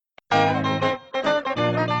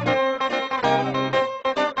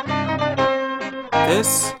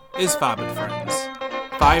This is Fob and Friends.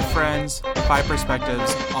 5 friends, 5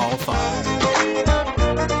 perspectives, all fun.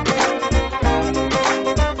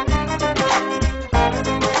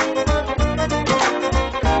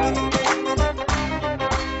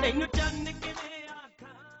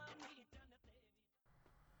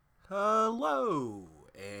 Hello,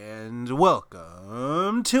 and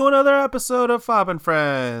welcome to another episode of Fob and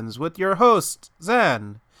Friends with your hosts,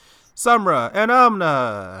 Zan, Samra, and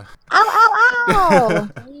Amna. Ow, ow, ow!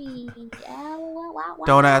 Hey, ow, ow, ow,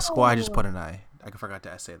 Don't ask why I ow. just put an I. I forgot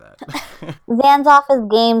to say that. Zan's off his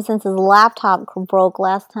game since his laptop broke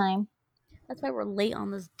last time. That's why we're late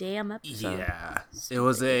on this damn episode. Yeah, it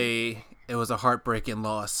was a heartbreaking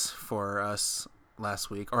loss for us last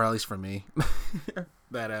week, or at least for me.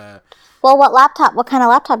 That Well, what kind of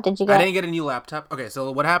laptop did you I get? didn't get a new laptop. Okay,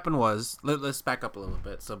 so what happened was, let's back up a little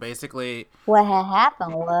bit. So basically, What had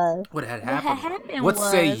happened was... what had What happened? happened What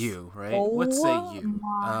say was- you, right? Oh What say you?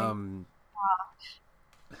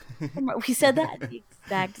 my We said that at the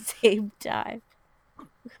exact same time.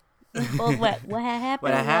 Well, what happened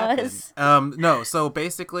What happened? was... No, so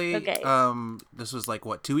basically, Okay. this was like,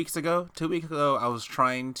 what, 2 weeks ago? 2 weeks ago, I was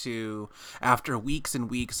trying to, after weeks and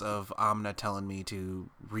weeks of Amna telling me to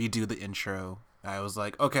redo the intro, I was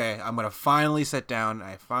like, okay, I'm going to finally sit down.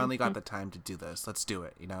 I finally got the time to do this. Let's do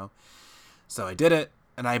it, you know? So I did it,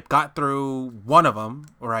 and I got through one of them,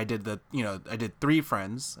 where I did I did 3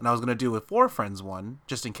 friends, and I was going to do a 4 friends one,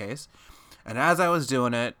 just in case. And as I was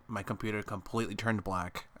doing it, my computer completely turned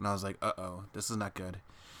black, and I was like, uh-oh, this is not good.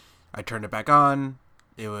 I turned it back on.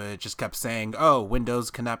 It just kept saying, oh, Windows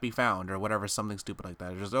cannot be found, or whatever, something stupid like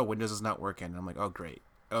that. It just, oh, Windows is not working. And I'm like, oh, great.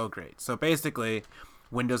 So basically,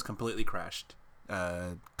 Windows completely crashed.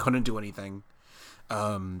 Couldn't do anything.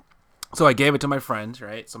 So I gave it to my friend,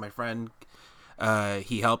 right? So my friend,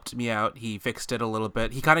 he helped me out. He fixed it a little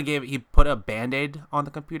bit. He put a Band-Aid on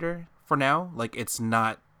the computer for now. Like, it's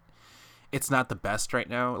not the best right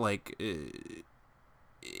now. Like,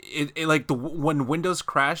 when Windows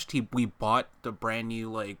crashed, we bought the brand new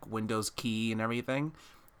like Windows key and everything.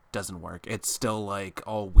 Doesn't work. It's still like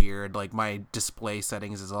all weird. Like, my display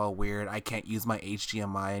settings is all weird. I can't use my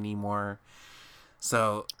HDMI anymore.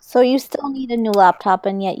 So you still need a new laptop,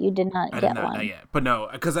 and yet you did not I get did not one. yet. But no,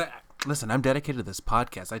 because listen, I'm dedicated to this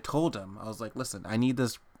podcast. I told him, I was like, listen, I need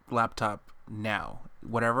this laptop now.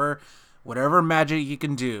 Whatever magic you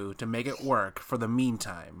can do to make it work for the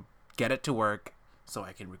meantime, get it to work so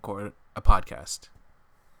I can record a podcast.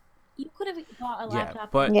 You could have bought a Yeah,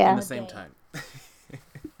 laptop but Yeah. in the same time,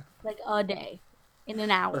 like a day, in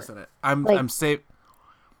an hour. listen, I'm Like- I'm safe.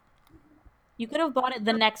 You could have bought it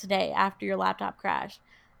the next day after your laptop crashed,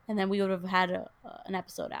 and then we would have had an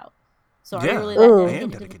episode out. So are you Yeah, really Ooh. that I am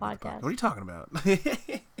dedicated to the dedicated to the podcast. podcast? What are you talking about? What are you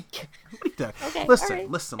talking- Okay, listen,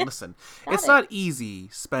 alright. listen. Got It's it. not easy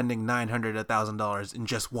spending $900, $1,000 in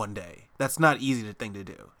just one day. That's not easy thing to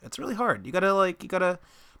do. It's really hard. You gotta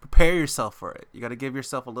prepare yourself for it. You gotta give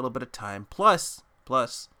yourself a little bit of time. Plus,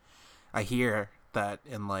 I hear that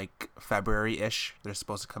in like February-ish, they're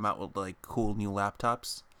supposed to come out with like cool new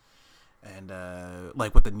laptops, and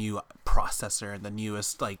like with the new processor and the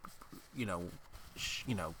newest like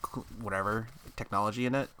whatever technology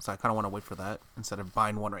in it. So I kind of want to wait for that instead of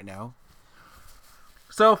buying one right now.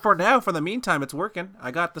 So for the meantime, it's working.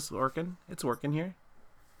 I got this working. It's working here.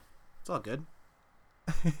 It's all good.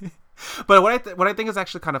 But what I think is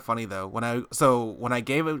actually kind of funny though, when I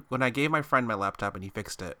gave my friend my laptop and he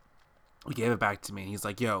fixed it, he gave it back to me and he's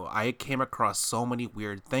like, "Yo, I came across so many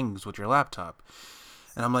weird things with your laptop."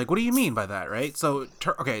 And I'm like, what do you mean by that, right? So,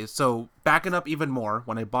 so backing up even more,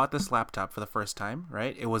 when I bought this laptop for the first time,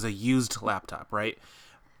 right, it was a used laptop, right?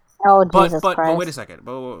 Oh, But Jesus but Christ. wait a second.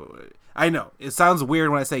 But I know it sounds weird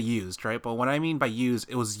when I say used, right? But what I mean by used,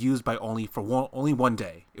 it was used by only one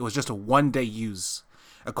day. It was just a 1-day use,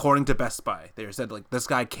 according to Best Buy. They said like this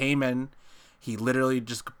guy came in, he literally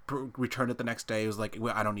just returned it the next day. He was like,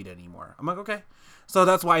 well, I don't need it anymore. I'm like, okay. So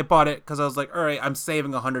that's why I bought it, because I was like, all right, I'm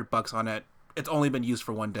saving $100 on it. It's only been used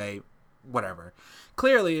for 1 day, whatever.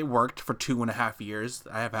 Clearly, it worked for 2.5 years.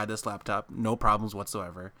 I have had this laptop, no problems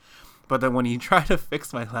whatsoever. But then when he tried to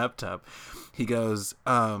fix my laptop, he goes,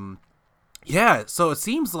 yeah, so it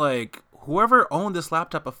seems like whoever owned this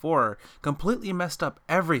laptop before completely messed up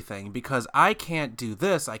everything, because I can't do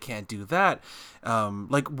this, I can't do that.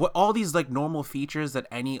 Like what all these like normal features that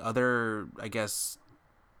any other, I guess,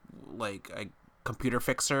 like a computer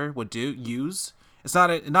fixer would use. It's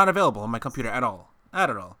not available on my computer at all.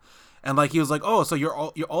 Not at all. And like he was like, "Oh, so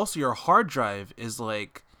your hard drive is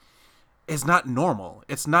not normal.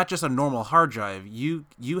 It's not just a normal hard drive. You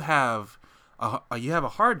have you have a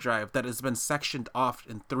hard drive that has been sectioned off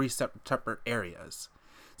in 3 separate areas.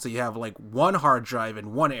 So you have like one hard drive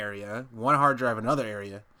in one area, one hard drive in another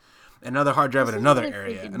area, another hard drive in another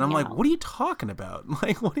area, and I'm like, what are you talking about?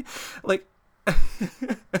 Like, what? Like, I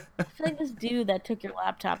feel like this dude that took your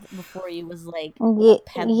laptop before you was like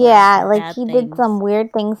yeah, like he did some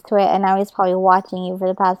weird things to it, and now he's probably watching you for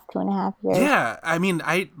the past 2.5 years. Yeah, I mean,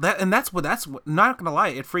 that's what not gonna lie,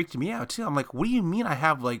 it freaked me out too. I'm like, what do you mean I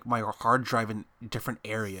have like my hard drive in different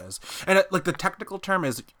areas? And like the technical term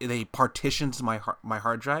is they partitioned my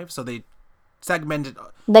hard drive, so they segmented.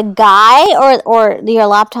 The guy or your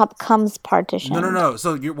laptop comes partitioned? No.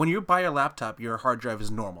 So when you buy your laptop, your hard drive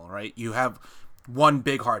is normal, right? You have one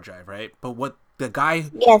big hard drive, right? But what the guy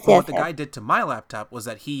guy did to my laptop was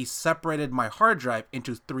that he separated my hard drive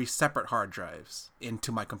into 3 separate hard drives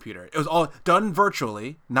into my computer. It was all done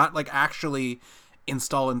virtually, not like actually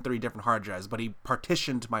installed in 3 different hard drives, but he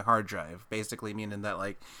partitioned my hard drive, basically meaning that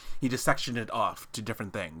like he just sectioned it off to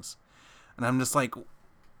different things. And I'm just like,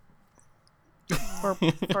 for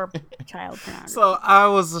child pornography. So I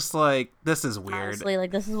was just like, this is weird. Honestly,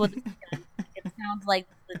 like this is what it sounds like.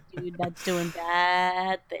 The dude that's doing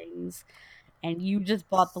bad things, and you just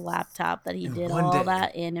bought the laptop that he did all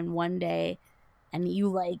that in one day, and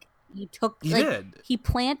you took he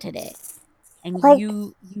planted it, and like,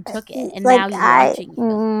 you took it, and now you're watching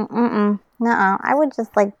it. No, I would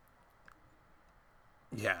just like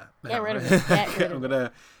get rid of it. I'm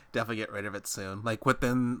gonna definitely get rid of it soon. Like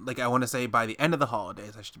within, like I want to say by the end of the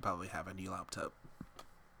holidays, I should probably have a new laptop.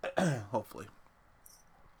 Hopefully.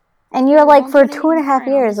 And you're like, for 2.5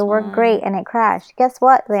 years it worked great and it crashed. Guess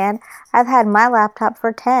what, man? I've had my laptop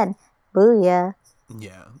for 10. Booyah.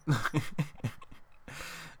 Yeah.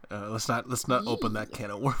 Let's not open that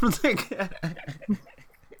can of worms again.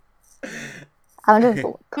 I'm just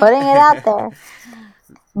putting it out there.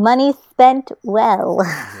 Money spent well.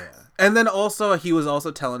 Yeah. And then also, he was also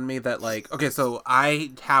telling me that, like, okay, so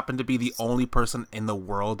I happen to be the only person in the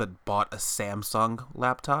world that bought a Samsung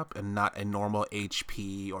laptop and not a normal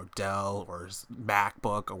HP or Dell or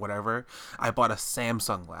MacBook or whatever. I bought a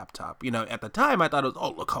Samsung laptop. You know, at the time, I thought it was,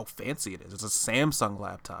 oh, look how fancy it is. It's a Samsung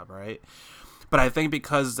laptop, right? But I think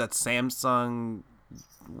because that Samsung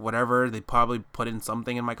whatever, they probably put in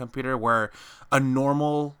something in my computer where a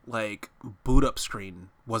normal like boot up screen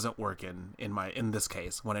wasn't working in this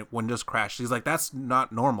case when Windows crashed. He's like, that's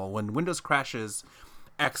not normal. When Windows crashes,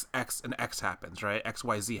 X and X happens, right?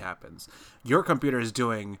 XYZ happens. Your computer is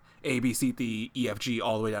doing A, B, C, D, E, F, G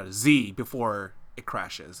all the way down to Z before it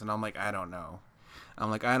crashes. And I'm like, I don't know.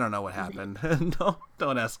 What happened.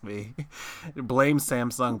 Don't ask me. Blame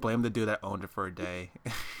Samsung. Blame the dude that owned it for a day.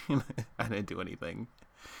 I didn't do anything.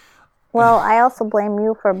 Well, I also blame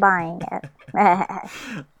you for buying it.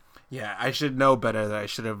 Yeah, I should know better that I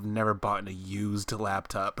should have never bought a used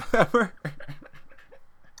laptop ever.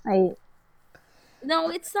 No,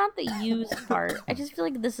 it's not the used part. I just feel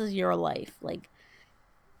like this is your life. Like,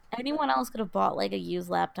 anyone else could have bought like a used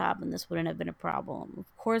laptop and this wouldn't have been a problem.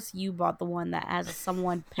 Of course, you bought the one that has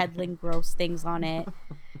someone peddling gross things on it.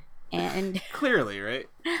 And clearly, right?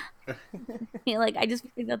 Like, I just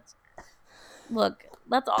think that's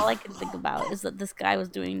all I can think about is that this guy was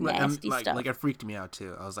doing nasty stuff. Like, it freaked me out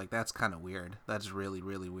too. I was like, that's kind of weird. That's really,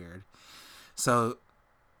 really weird. So,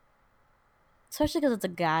 especially because it's a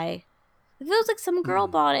guy. If it was like some girl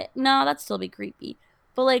bought it, no, that'd still be creepy.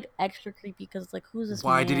 But like extra creepy because like, who's this?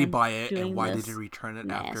 Why man did he buy it, and why doing did he return it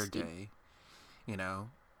nasty? after a day? You know,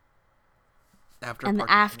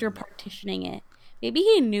 after partitioning it. Maybe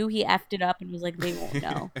he knew he effed it up and was like, they won't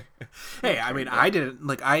know. Hey, I mean, I didn't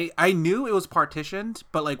like. I knew it was partitioned,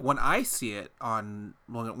 but like when I see it when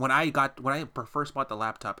I first bought the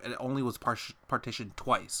laptop, it only was partitioned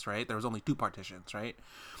twice, right? There was only 2 partitions, right?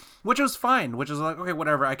 Which was fine. Which was like, okay,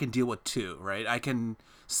 whatever. I can deal with 2, right? I can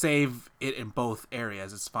save it in both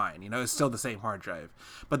areas. It's fine. You know, it's still the same hard drive.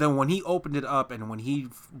 But then when he opened it up and when he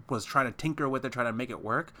was trying to tinker with it, trying to make it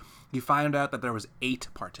work, he found out that there was 8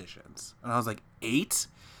 partitions, and I was like, 8?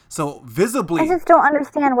 So visibly, I just don't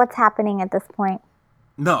understand what's happening at this point.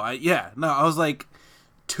 No, I was like,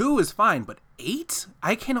 2 is fine, but 8?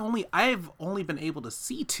 I've only been able to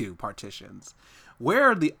see 2 partitions. Where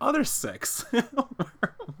are the other 6?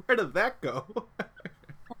 Where did that go?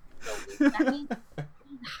 That means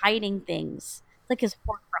he's hiding things. Like his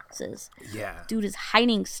Horcruxes. Yeah. Dude is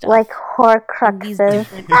hiding stuff. Like Horcruxes. These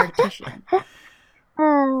different partitions.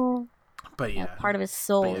 But yeah. Part of his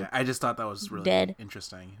soul. Yeah, I just thought that was really dead.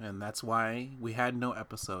 interesting. And that's why we had no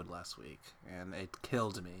episode last week. And it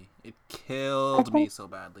killed me. It killed me so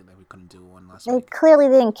badly that we couldn't do one last week. They clearly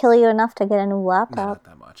didn't kill you enough to get a new laptop. Not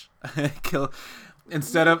that much.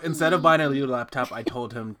 Instead of buying a new laptop, I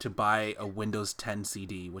told him to buy a Windows 10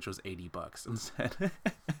 CD, which was $80 instead.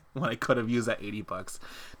 When I could have used that $80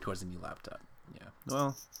 towards a new laptop. Yeah.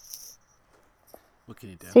 Well, what can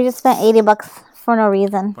you do? So you just spent $80 for no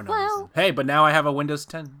reason. For no reason. Hey, but now I have a Windows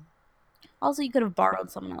 10. Also, you could have borrowed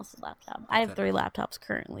someone else's laptop. I have 3 laptops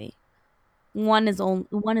currently. One is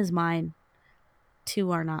mine.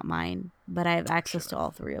 2 are not mine, but I have access to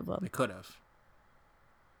all 3 of them. I could have.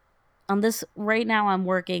 On this right now, I'm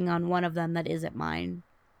working on one of them that isn't mine,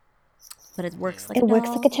 but it works like It works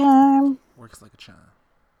like a charm. Works like a charm.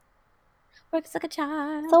 Works like a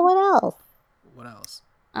charm. So what else? What else?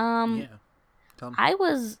 Yeah. Tell me. I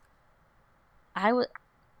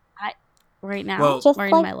right now, Well, Just or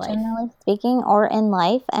like in my life. generally speaking, or in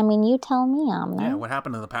life. I mean, you tell me, Amna. Yeah. What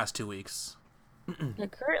happened in the past 2 weeks?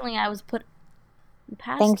 But currently, I was put the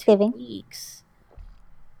past Thanksgiving. 2 weeks.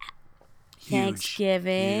 Huge.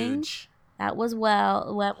 Thanksgiving. Huge. That went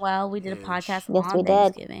well. We did a Huge. podcast Yes, on we did.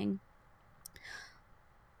 Thanksgiving.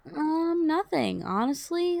 Nothing.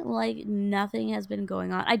 Honestly, like nothing has been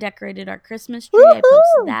going on. I decorated our Christmas tree. I posted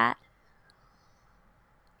Woohoo! that.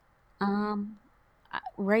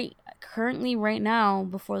 Right now,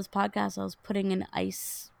 before this podcast, I was putting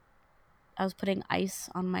ice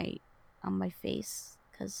on my face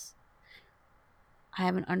because I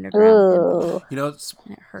have an underground pimple Ooh. You know, it's,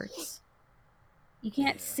 and it hurts. You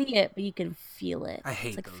can't see it, but you can feel it. I hate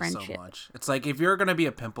it's like those friendship. so much. It's like if you're gonna be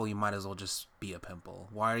a pimple, you might as well just be a pimple.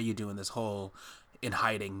 Why are you doing this whole in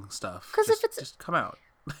hiding stuff? 'Cause if it's- just come out.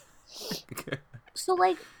 So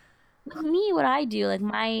like with me, what I do, like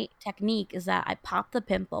my technique is that I pop the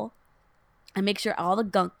pimple, I make sure all the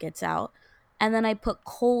gunk gets out, and then I put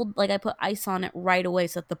I put ice on it right away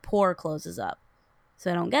so that the pore closes up,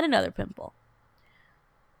 so I don't get another pimple.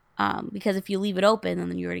 Because if you leave it open,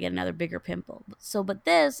 then you're gonna get another bigger pimple. But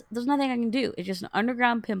there's nothing I can do. It's just an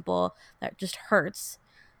underground pimple that just hurts,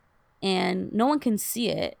 and no one can see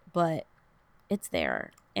it, but it's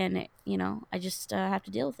there, and I just have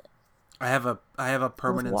to deal with it. I have a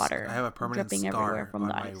permanent water I have a permanent dripping everywhere scar from on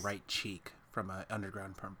the my ice. right cheek from an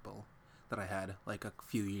underground pimple that I had like a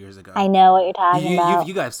few years ago. I know what you're talking about.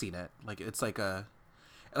 You guys seen it? Like it's like a,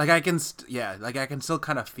 like I can like I can still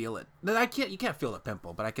kind of feel it. You can't feel the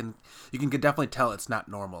pimple, but you can definitely tell it's not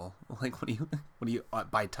normal. Like when you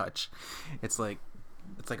by touch, it's like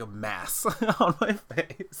a mass on my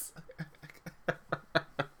face.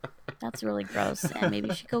 That's really gross, and maybe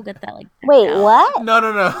you should go get that. Wait, checked out. what?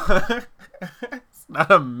 No. It's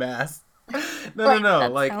not a mass. No.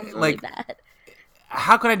 That Like sounds really bad.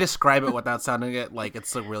 how can I describe it without sounding it like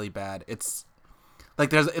it's really bad? It's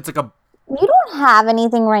like it's like a. You don't have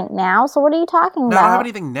anything right now, so what are you talking No, about? I don't have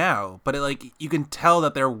anything now, but you can tell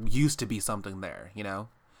that there used to be something there,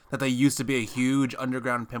 that there used to be a huge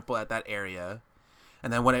underground pimple at that area,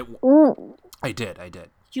 and then when I did. Did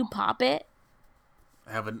you pop it?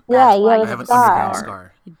 I have an Yeah, you I have have a an scar. underground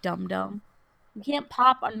scar. You dum-dum. You can't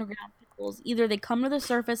pop underground pimples. Either they come to the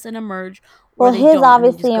surface and emerge, or Well, they his don't, and they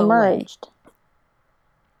obviously just go away. emerged.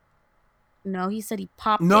 No, he said he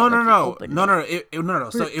popped No. it. Like he opened No. it. No.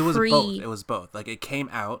 So it was Pre- both. It was both. Like it came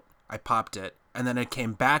out, I popped it, and then it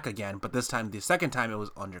came back again. But this time, the second time, it was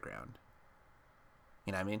underground.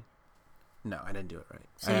 You know what I mean? No, I didn't do it right.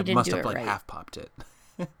 So you I didn't must do have it like right. half popped it.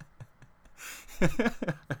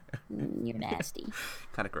 You're nasty.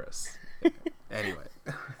 Kind of gross. Anyway.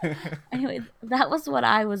 Anyway, that was what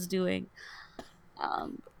I was doing.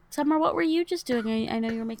 Summer, what were you just doing? I know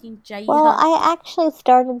you were making jaya. Well, I actually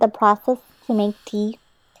started the process to make tea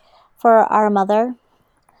for our mother,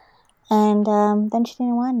 and then she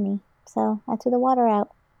didn't want any, so I threw the water out.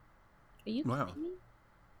 Are you Wow. kidding me?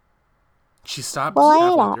 She stopped Well, I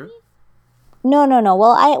halfway ate through. No.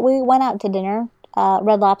 Well, we went out to dinner,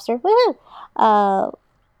 Red Lobster. Woohoo!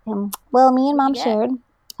 Well, me and Mom What'd you get? shared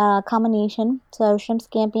a combination, so shrimp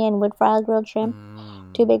scampi and wood fried grilled shrimp,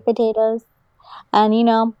 2 big potatoes, and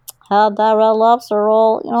had that Red Lobster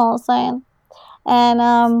roll. You know what I'm saying? And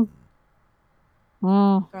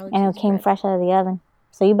Garlic and it cheesy came bread. fresh out of the oven,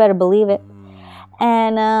 so you better believe it.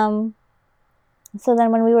 And so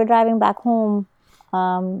then when we were driving back home,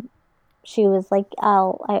 she was like,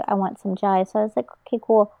 I want some chai. So I was like, okay,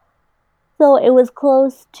 cool. So it was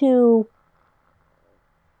close to,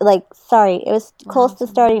 it was close to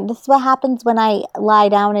starting. This is what happens when I lie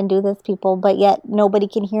down and do this, people, but yet nobody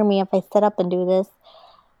can hear me if I sit up and do this.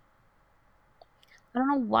 I don't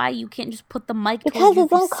know why you can't just put the mic Because towards you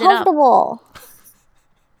it's if you sit up. uncomfortable.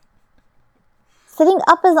 Sitting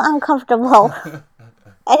up is uncomfortable.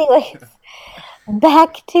 Anyways,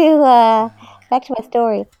 back to my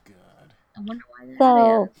story. I wonder why that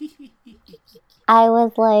So is. I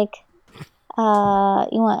was like,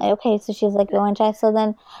 you want, okay, so she's like, you want chai? So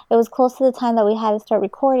then it was close to the time that we had to start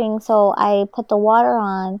recording, so I put the water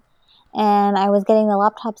on, and I was getting the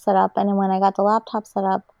laptop set up, and then when I got the laptop set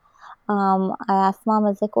up, I asked Mom, I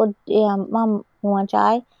was like, well, yeah, Mom, you want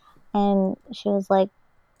chai? And she was like,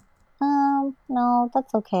 no,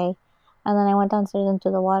 that's okay. And then I went downstairs and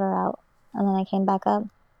threw the water out, and then I came back up.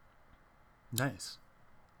 Nice.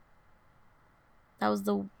 That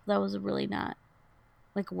was really not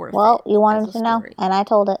like worth it. Well, you as wanted a to know, story. and I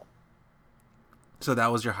told it. So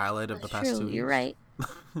that was your highlight of That's the past true. 2 weeks? You're right.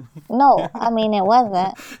 No, I mean, it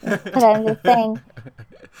wasn't. But I'm just saying.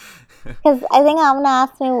 Because I think Amna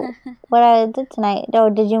asked me what I did tonight. Oh,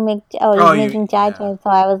 did you make... Oh, Oh, you're you- making chai. yeah. So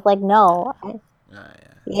I was like, no. Yeah.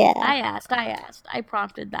 Yeah. I asked. I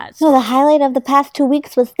prompted that. No, story. the highlight of the past 2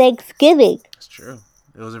 weeks was Thanksgiving. It's true.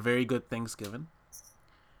 It was a very good Thanksgiving.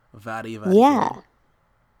 Very Yeah. good.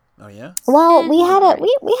 Oh, yeah? Well, we had alright.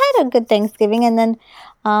 we had a good Thanksgiving, and then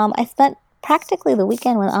I spent practically the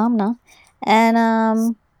weekend with Amna,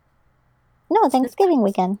 and no, Thanksgiving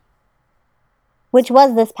weekend, which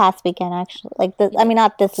was this past weekend actually. Like I mean,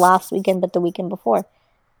 not this last weekend, but the weekend before.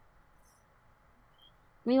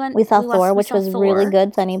 We saw Thor, which was really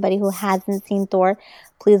good. So anybody who hasn't seen Thor,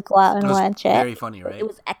 please go out and It was watch it. very funny, right? It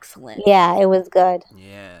was excellent. Yeah, it was good.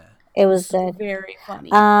 Yeah. It was good. Very funny.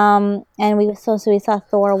 And we saw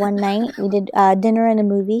Thor one night. We did dinner and a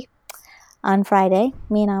movie on Friday.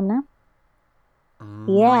 Me and Amna.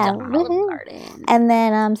 Yeah. Went to Olive woohoo. Garden. And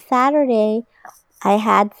then Saturday, I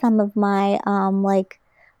had some of my like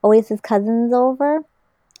Oasis cousins over,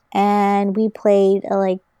 and we played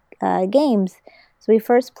games. So we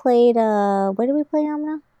first played what did we play,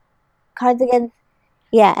 Amna? Cards Against.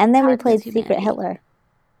 Yeah, and then we Cards played Against Secret Humanity. Hitler,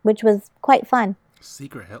 which was quite fun.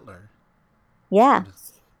 Secret Hitler. Yeah.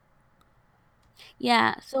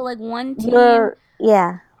 Yeah. So like one team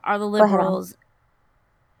Yeah. are the ahead, Am. liberals,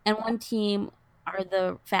 and one team are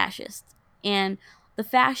the fascists. And the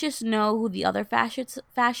fascists know who the other fascists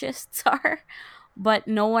are, but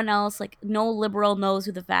no one else, like no liberal knows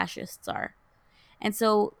who the fascists are. And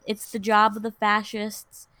so it's the job of the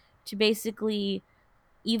fascists to basically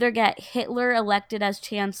either get Hitler elected as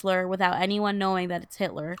chancellor without anyone knowing that it's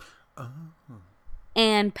Hitler,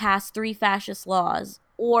 and pass 3 fascist laws,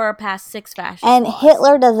 or pass 6 fascist And laws.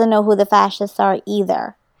 Hitler doesn't know who the fascists are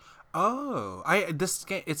either. Oh, this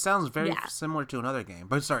game, it sounds very similar to another game.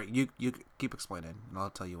 But sorry, you keep explaining, and I'll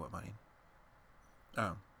tell you what mine.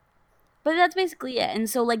 Oh. But that's basically it. And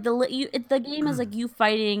so like the game is like you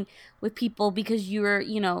fighting with people because you're,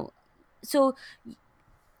 so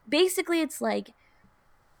basically it's like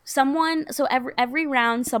someone, so every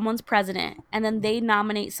round someone's president, and then they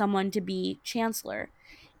nominate someone to be chancellor,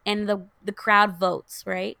 and the crowd votes,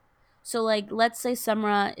 right? So like let's say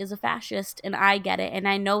Sumra is a fascist and I get it and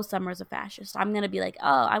I know Sumra's a fascist. I'm going to be like,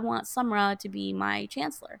 "Oh, I want Sumra to be my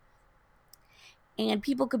chancellor." And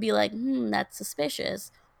people could be like, that's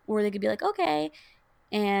suspicious. Or they could be like, okay.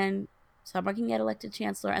 And Sumra can get elected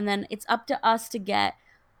chancellor. And then it's up to us to get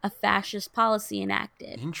a fascist policy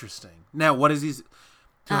enacted. Interesting. Now, what is these?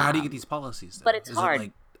 So how do you get these policies? Then? But it's is hard. It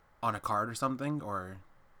like on a card or something, or?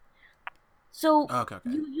 So Okay.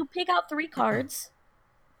 you pick out 3 cards,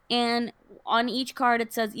 and on each card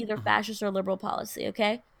it says either fascist or liberal policy,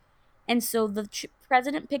 okay? And so the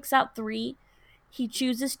president picks out 3, he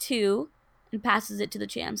chooses 2, and passes it to the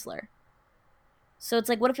chancellor. So it's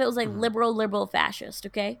like, what if it was like liberal, fascist,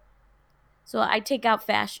 okay? So I take out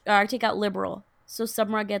liberal. So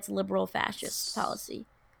Sumra gets liberal fascist policy.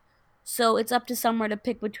 So it's up to Sumra to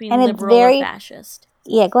pick between And liberal or fascist.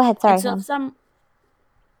 Yeah, go ahead. Sorry. And so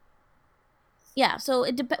so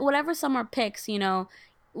it whatever Summer picks,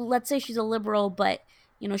 let's say she's a liberal, but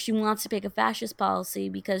she wants to pick a fascist policy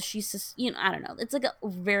because she's just, I don't know. It's like a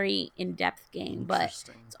very in-depth game, but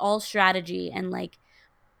it's all strategy, and the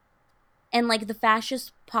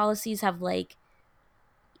fascist policies have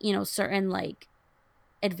certain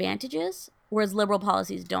advantages, whereas liberal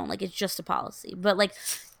policies don't. Like, it's just a policy. But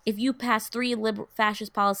if you pass 3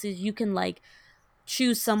 fascist policies, you can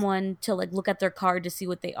choose someone to look at their card to see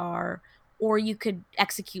what they are, or you could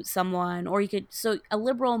execute someone, or so a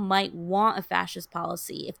liberal might want a fascist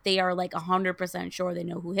policy if they are 100% sure they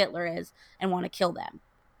know who Hitler is and want to kill them,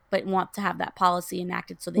 but want to have that policy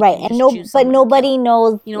enacted so they can just choose but someone nobody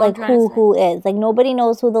knows who is. Nobody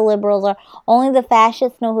knows who the liberals are. Only the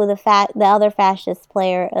fascists know who the other fascist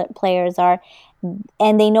players are,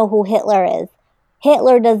 and they know who Hitler is.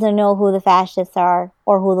 Hitler doesn't know who the fascists are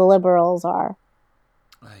or who the liberals are.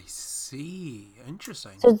 I see.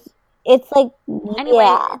 Interesting. So it's anyway,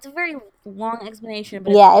 it's a very long explanation,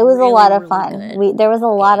 but it was really, a lot of really fun. Good There was a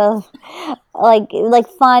lot of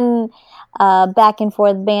fun back and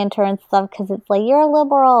forth banter and stuff because it's like you're a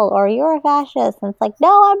liberal or you're a fascist, and it's like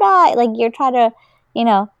no, I'm not. Like you're trying to, you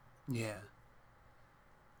know. Yeah.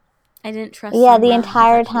 I didn't trust. Yeah, the Summer.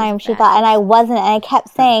 entire I thought she was time a she thought, and I fascist. wasn't, and I kept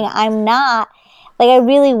saying I'm not. Like I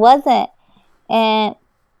really wasn't, and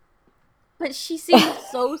But she seemed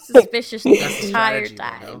so suspicious the That's the entire strategy,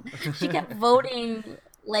 time. Leno. She kept voting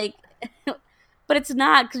like, but it's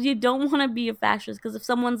not because you don't want to be a fascist. Because if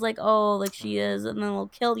someone's like, oh, like she is, and then they'll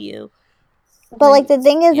kill you. but like Then, the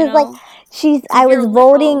thing is you like know, I if you're was a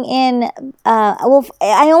voting liberal, in. Well,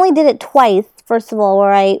 I only did it twice. First of all,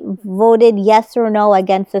 where I voted yes or no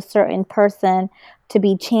against a certain person to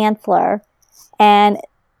be chancellor, and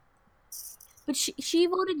but she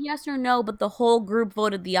voted yes or no, but the whole group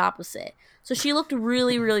voted the opposite. So she looked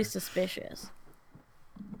really, really suspicious.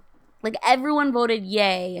 Like everyone voted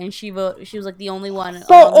yay, and she was like the only one,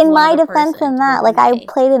 but along with in one my other defense person, in to that, vote like I nay.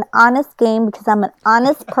 played an honest game because I'm an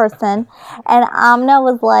honest person, and Amna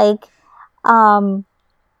was like,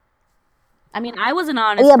 I mean, I was an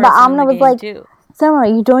honest yeah, but person in Amna the was game like, too. Summer,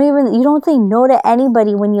 you don't say no to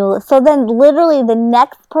anybody when you. So then, literally, the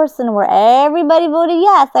next person where everybody voted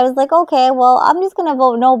yes, I was like, okay, well, I'm just gonna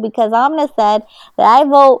vote no because Amna said that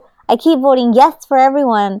I keep voting yes for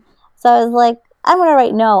everyone. So I was like, I'm gonna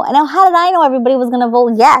write no. And now, how did I know everybody was gonna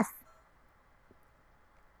vote yes?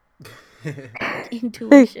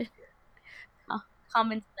 Intuition.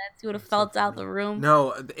 Common sense. You would have felt out the room.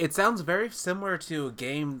 No, it sounds very similar to a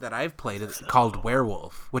game that I've played called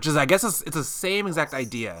Werewolf, which is, I guess, it's the same exact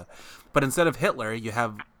idea, but instead of Hitler, you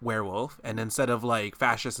have werewolf, and instead of like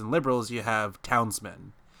fascists and liberals, you have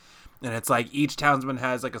townsmen, and it's like each townsman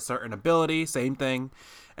has like a certain ability, same thing,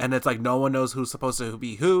 and it's like no one knows who's supposed to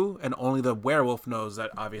be who, and only the werewolf knows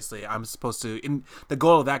that obviously I'm supposed to. In the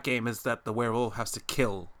goal of that game is that the werewolf has to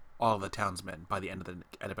kill all of the townsmen by the end of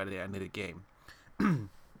the game.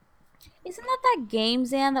 Isn't that game,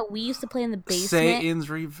 Zan, that we used to play in the basement?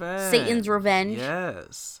 Satan's Revenge. Satan's Revenge.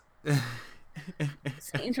 Yes.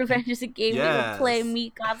 Satan's Revenge is a game we would Yes. play.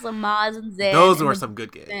 Me, Kazamaz, and Zan. Those were some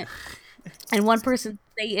good games. And one person's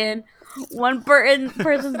Satan, one person's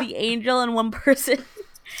the angel, and one person.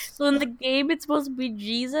 So in the game, it's supposed to be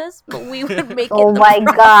Jesus, but we would make it. Oh my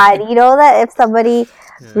God! You know that if somebody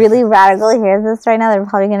really radically hears this right now, they're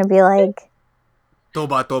probably gonna be like,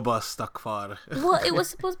 Toba stakfar. Well, it was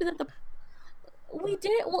supposed to be that we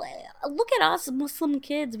did it. Well, look at us Muslim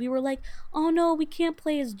kids. We were like, oh no, we can't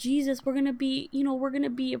play as Jesus. We're gonna be, we're gonna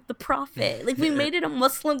be the prophet. Like we made it a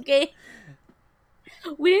Muslim game.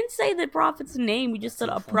 We didn't say the prophet's name. We just said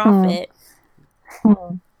a prophet.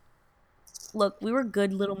 Look, we were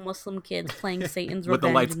good little Muslim kids playing Satan's With the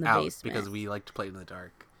Revenge lights in the out basement. because we like to play in the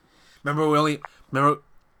dark.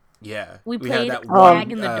 Yeah, we had played that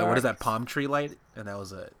tag in the dark. What is that, palm tree light? And that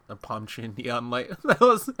was a palm tree neon light. That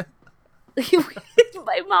was.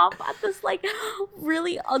 My mom bought this like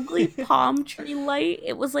really ugly palm tree light.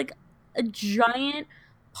 It was like a giant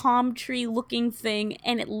palm tree looking thing,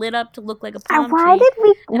 and it lit up to look like a palm tree. Why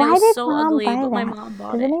did Mom ugly, buy but my that? mom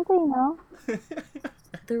bought Does it. anybody know?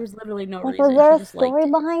 There was literally no Like, reason. was there She a just liked story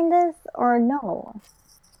it. behind this or no?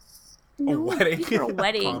 No, wedding. for a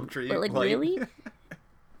wedding. Palm tree But like light. really?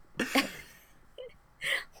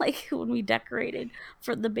 Like when we decorated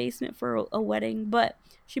for the basement for a wedding, but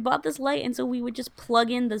she bought this light, and so we would just plug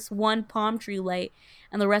in this one palm tree light,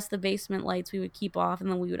 and the rest of the basement lights we would keep off, and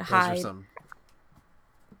then we would hide.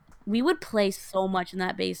 We would play so much in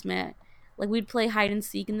that basement. Like we'd play hide and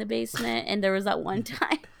seek in the basement, and there was that one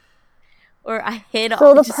time where I hid.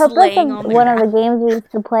 So the just purpose laying of on the one of ground. the games we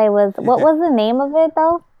used to play was, what was the name of it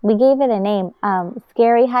though? We gave it a name.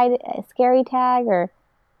 Scary tag, or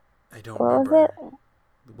I don't what remember. was it?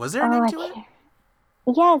 Was there a name to it?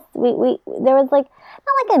 Yes, we there was like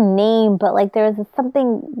not like a name, but like there was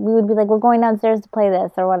something we would be like, we're going downstairs to play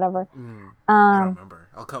this or whatever. I don't remember.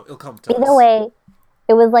 It'll come to Either us. way,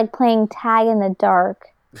 it was like playing tag in the dark.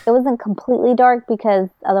 It wasn't completely dark because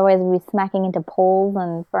otherwise we'd be smacking into poles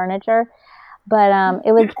and furniture, but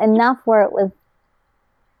it was enough where it was.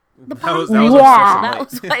 The palm that tree. was Yeah. our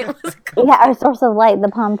source of light. That was why it was called. Yeah, our source of light, the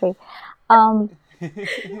palm tree.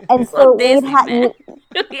 And so we Disney, had man.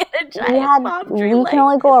 We had a giant palm tree we light. can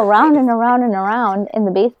only go around and around and around in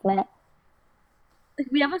the basement.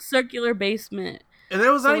 We have a circular basement. And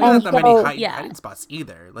there was not So even And that many so- hiding spots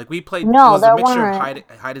either. Like we played. No, it was there a mixture weren't.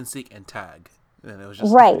 of hide and seek and tag. And it was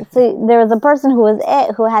just Right. So there was a person who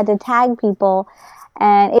had to tag people,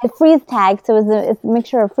 and it freeze tag. So it's a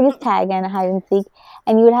mixture of freeze tag and hide and seek,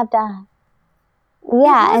 and you would have to.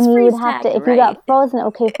 Yeah, was and you would freeze have tag, to, if you right. got frozen,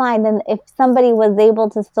 okay, fine. Then if somebody was able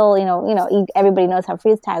to still, everybody knows how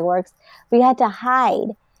freeze tag works. We had to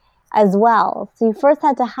hide, as well. So you first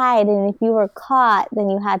had to hide, and if you were caught, then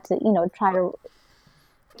you had to, try to.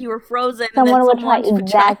 You were frozen, Someone and then would try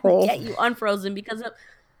exactly to get you unfrozen because of.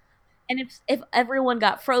 And if everyone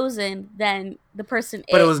got frozen, then the person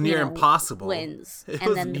but it was near impossible wins, it and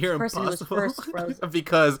was then near the person impossible who was first frozen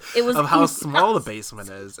because of how small the basement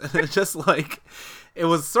is. And it's just like it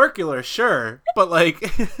was circular, sure, but like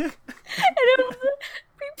and it was,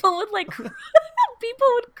 people would like people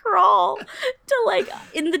would crawl to like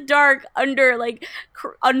in the dark under like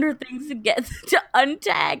under things to get to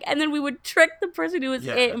untag, and then we would trick the person who was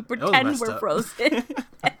it and pretend we're frozen.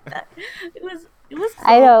 It was so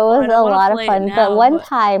I know, it was a lot of fun. But one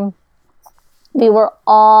time we were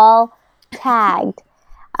all tagged.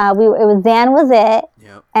 It was Zan was it,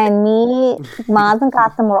 and me, Maz, and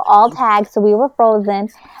Kasim were all tagged, so we were frozen.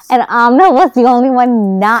 And Amna was the only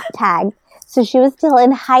one not tagged, so she was still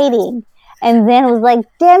in hiding. And Zan was like,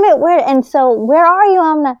 "Damn it, where?" And so, "Where are you,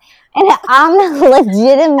 Amna?" And Amna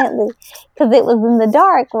legitimately, because it was in the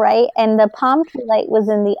dark, right? And the palm tree light was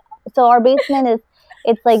in the. So our basement is.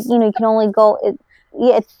 It's like, you can only go.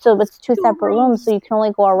 It's two separate rooms, so you can only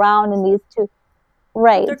go around in these two.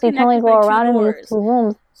 Right, so you can only go around in these two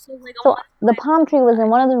rooms. So the palm tree was in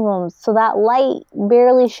one of the rooms, so that light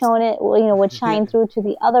barely shone it, would shine through to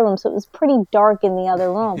the other room, so it was pretty dark in the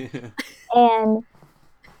other room. And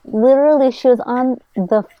literally, she was on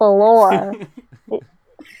the floor.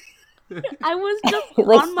 I was just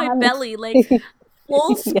like, on my belly, like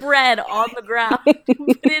full spread on the ground,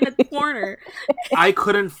 put in a corner. I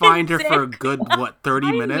couldn't find her for a good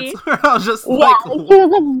 30 minutes. I was just he was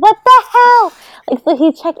like, "What the hell?" Like, so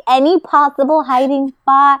he checked any possible hiding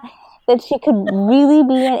spot that she could really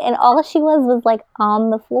be in, and all she was like on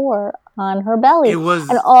the floor on her belly.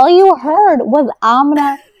 And all you heard was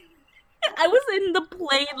Amna. I was in the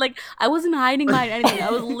plane, like I wasn't hiding behind anything.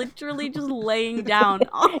 I was literally just laying down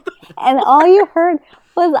and all you heard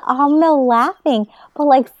was Amna laughing, but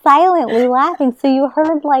like silently laughing. So you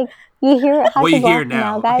heard like you hear how what she's you hear laughing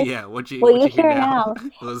now, guys. Yeah, what you hear now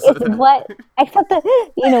is what except that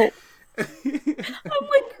I'm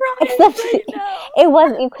like crying right now. It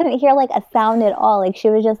was you couldn't hear like a sound at all. Like she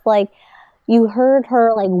was just like you heard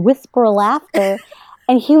her like whisper laughter,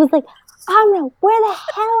 and he was like, "Amna, where the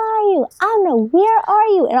hell are you? Amna, where are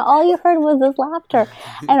you?" And all you heard was this laughter.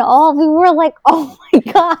 And all we were like, "Oh my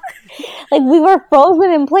God." Like we were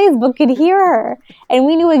frozen in place but could hear her. And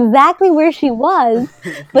we knew exactly where she was.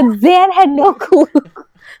 But Zan had no clue.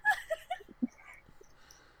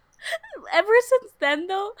 Ever since then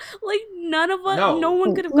though, like none of us no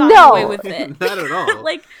one could have gotten away with it. Not at all.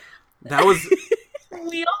 Like that was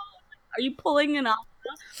are you pulling an off?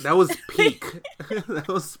 That was peak. That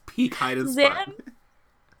was peak hide and spot.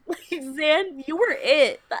 Zan, you were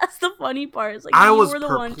it. That's the funny part. It's like I you was were the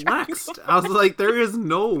perplexed. I was like, there is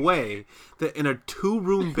no way that in a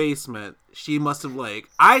 2-room basement she must have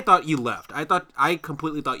I thought you left. I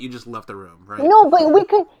completely thought you just left the room, right? No, but we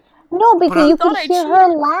could. No, because you could hear her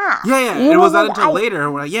laugh. Yeah. It was not until later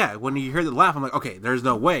when you hear the laugh, I'm like, okay, there's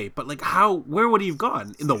no way. But where would he have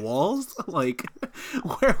gone? In the walls? Like,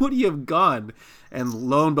 where would he have gone? And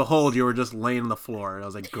lo and behold, you were just laying on the floor. And I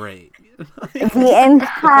was like, great. The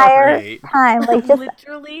entire time. Like, just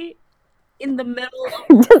literally in the middle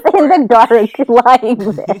of just in the dark, lying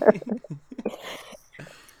there.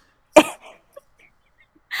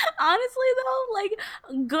 Honestly,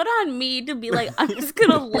 though, good on me to be like, I'm just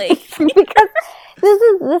gonna lay. Because this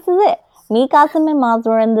is it. Me, Kasim, and Maz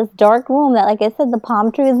were in this dark room that, like I said, the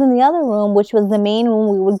palm tree is in the other room, which was the main room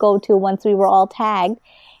we would go to once we were all tagged.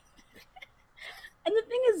 And the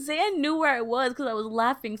thing is, Zan knew where I was because I was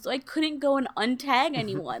laughing, so I couldn't go and untag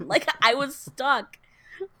anyone. I was stuck.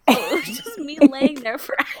 So it was just me laying there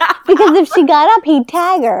for half Because if she got up, he'd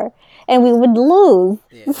tag her, and we would lose.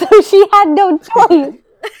 Yeah. So she had no choice.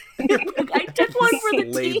 I took one for the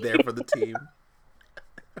team. Laid there for the team.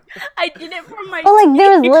 I did it for my But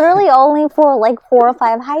there was literally only 4 or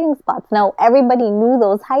 5 hiding spots. Now everybody knew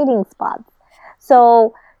those hiding spots.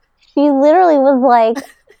 So she literally was like,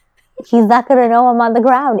 he's not gonna know I'm on the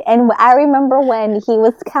ground. And I remember when he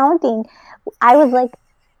was counting, I was like,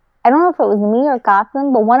 I don't know if it was me or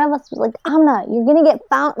Gotham, but one of us was like, Amna, you're gonna get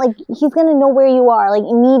found. Like, he's gonna know where you are,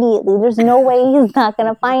 immediately. There's no way he's not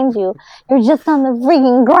gonna find you. You're just on the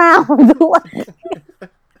freaking ground.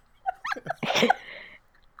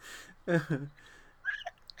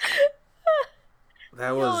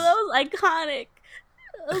 That was iconic.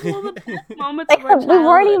 That was one of the best moments of our childhood. We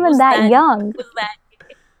weren't even that young.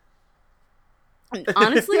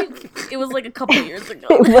 Honestly, it was a couple years ago.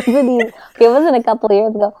 It wasn't a couple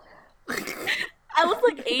years ago. I was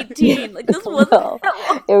like 18. Like this wasn't No, that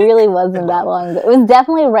long. it really wasn't that long ago. It was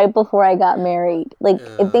definitely right before I got married. Like,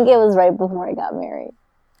 I think it was right before I got married.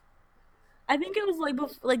 I think it was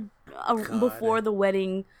like before the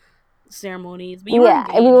wedding ceremonies. But Yeah,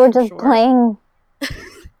 and we were just playing,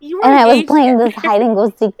 and I was playing this hide and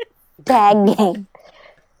go seek tag game.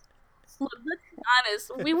 Look, let's be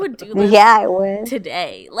honest. We would do this Yeah, I would.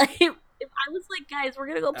 today. Like, if I was like, guys, we're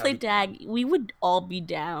gonna go play tag, we would all be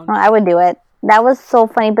down. I would do it. That was so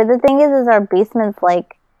funny. But the thing is our basement's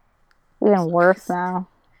like even worse now.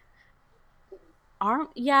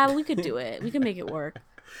 Yeah, we could do it. We could make it work.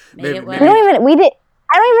 Maybe- It maybe- work.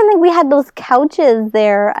 I don't even think we had those couches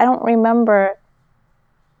there. I don't remember.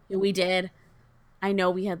 We did. I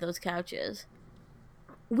know we had those couches.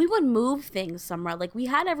 We would move things somewhere. Like, we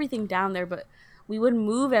had everything down there, but we would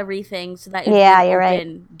move everything so that it would be an you're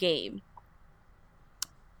open game.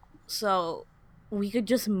 So we could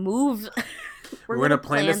just move. We're gonna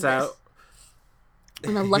plan this out.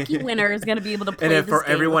 And the lucky winner is gonna be able to play And then this for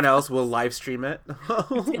game everyone with else, we'll live stream it.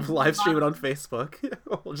 Live stream it on Facebook.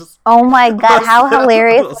 We'll just Oh my god, how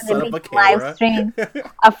hilarious We'll would set it up be a to live camera. stream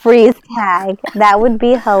a freeze tag? That would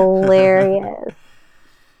be hilarious.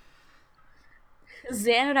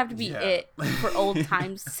 Zan would have to be Yeah. it for old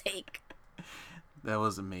time's sake. That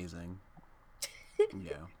was amazing.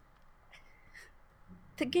 Yeah.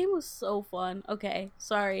 The game was so fun. Okay,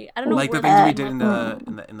 sorry. I don't know. Like the where things that we came did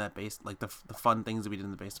up. in that base, like the fun things that we did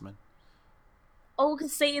in the basement. Oh,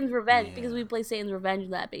 because Satan's Revenge. Yeah. Because we played Satan's Revenge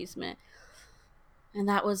in that basement. And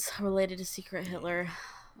that was related to Secret Hitler.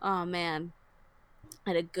 Oh, man.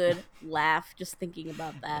 I had a good laugh just thinking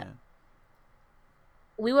about that. Yeah.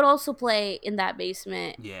 We would also play in that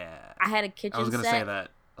basement. Yeah. I had a kitchen I was gonna set. say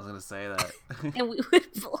that. I was gonna say that. And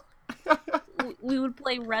we would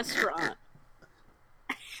play restaurant.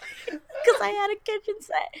 Because I had a kitchen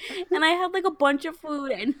set. And I had like a bunch of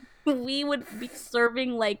food. And we would be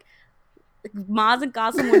serving like Maz and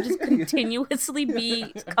Gossam would just continuously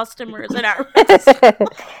be customers in our restaurant.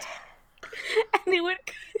 And they would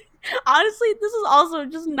honestly, this is also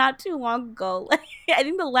just not too long ago. Like, I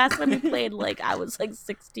think the last time we played, like, I was like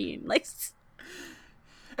 16. Like,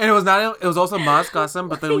 And it was not. It was also Maz Gossam,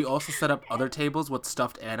 but then we also set up other tables with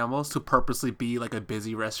stuffed animals to purposely be like a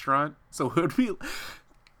busy restaurant. So it would be.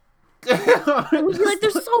 it would be like,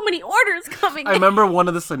 there's so many orders coming I in. remember one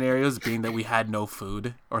of the scenarios being that we had no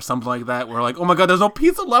food or something like that. We're like, oh my god, there's no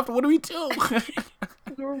pizza left. What do we do?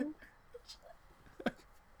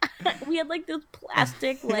 We had like those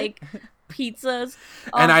plastic like pizzas.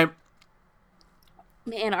 And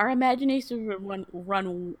Man, our imaginations would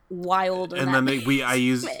run wild. and then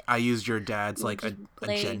I used your dad's We like just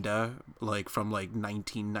played. agenda like from like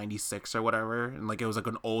 1996 or whatever, and like it was like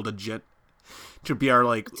an old agenda to be our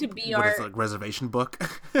like To be what our- is it, like reservation book.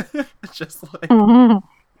 Just like Oh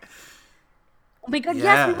my god, yes,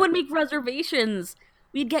 Yeah. we would make reservations.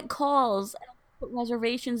 We'd get calls and put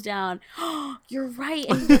reservations down. You're right.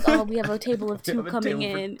 And like, oh, we have a table of We two have a coming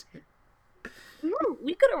table for in.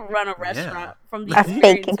 We could have run a restaurant from the A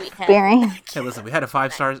fake experience we had. experience. hey, listen, we had a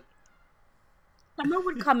 5-star. Summer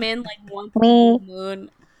would come in like once Me. in the moon.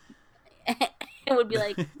 It would be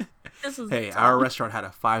like, this is Hey, dumb. our restaurant had a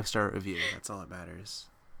 5-star review. That's all that matters.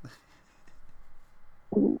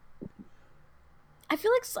 I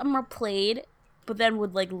feel like Summer played, but then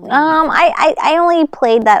would like leave. I only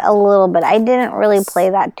played that a little bit. I didn't really play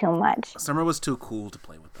that too much. Summer was too cool to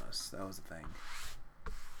play with us. That was the thing.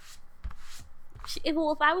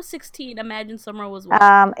 Well, if I was 16, imagine Summer was what?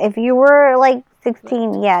 If you were like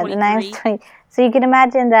 16, yeah, then I was 23. 20. So you can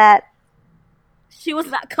imagine that. She was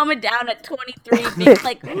not coming down at 23 being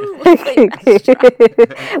like, ooh, let's play restaurant.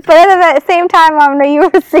 But at the same time, you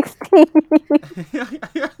were 16. And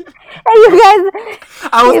you guys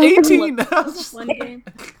I was It was 18. I was just One game.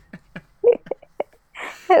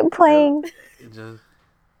 playing.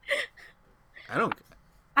 I don't.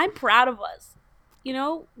 I'm proud of us. You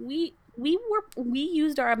know, we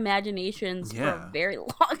used our imaginations for Yeah. a very long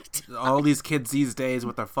time. All these kids these days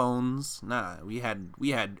with their phones. Nah, we had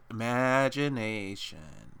imagination.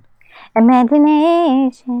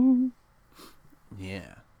 Imagination.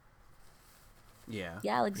 Yeah. Yeah.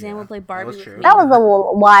 Yeah, Alexander would play that Barbie was with true. me. That was a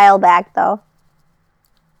while back, though.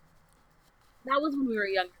 That was when we were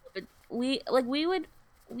younger, but we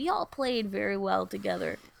all played very well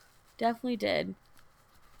together. Definitely did.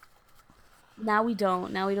 Now we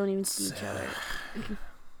don't. Now we don't even see each other.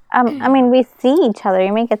 I mean, we see each other.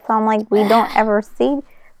 You make it sound like we don't ever see.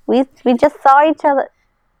 We just saw each other.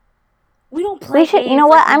 We don't play. We should. You games know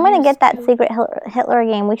what? like we I'm gonna used get that to. Secret Hitler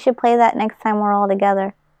game. We should play that next time we're all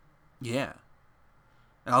together. Yeah.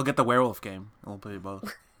 And I'll get the werewolf game. We'll play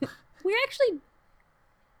both. We actually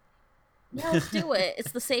Yeah, let's do it.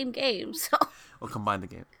 It's the same game, so We'll combine the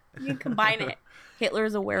game. you can combine it.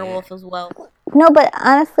 Hitler's a werewolf as well. No, but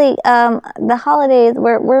honestly, the holidays,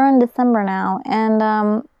 we're in December now,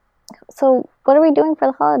 and so what are we doing for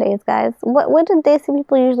the holidays, guys? What did Desi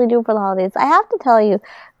people usually do for the holidays? I have to tell you,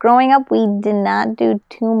 growing up, we did not do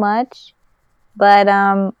too much, but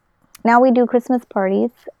now we do Christmas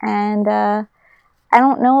parties, and I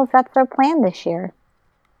don't know if that's our plan this year.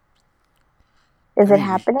 Is it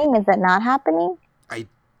happening? Is it not happening?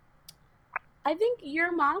 I think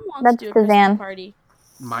your mom wants That's to do a Suzanne. Christmas party.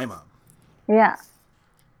 My mom. Yeah.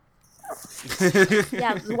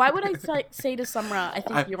 Yeah, why would I say to Sumra, I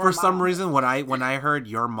think your mom. For some reason, when I heard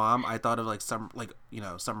your mom, I thought of like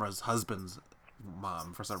Sumra's husband's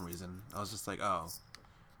mom. For some reason, I was just like, oh,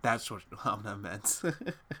 that's what Hamna meant.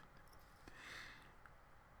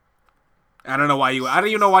 I don't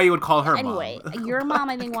even know why you would call her anyway, mom. Your mom,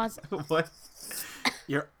 I think, wants. What?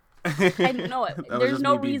 Your. I know it. There's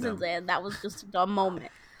no reason, there. Zan. That was just a dumb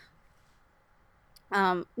moment.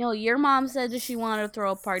 Your mom said that she wanted to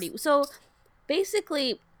throw a party. So,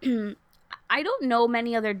 basically, I don't know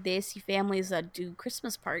many other Desi families that do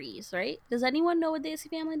Christmas parties, right? Does anyone know a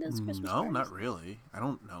Desi family that does Christmas parties? No, not really. I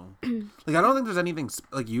don't know. Like, I don't think there's anything,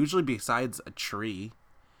 like, usually besides a tree.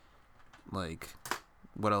 Like,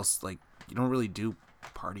 what else? Like, you don't really do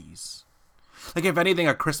parties. Like, if anything,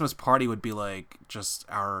 a Christmas party would be, like, just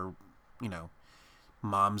our,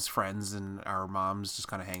 mom's friends and our moms just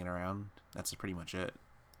kind of hanging around. That's pretty much it.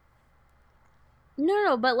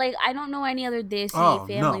 No, but, like, I don't know any other Desi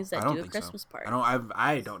families that do a Christmas party.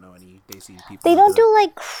 I don't know any Desi people. They don't do,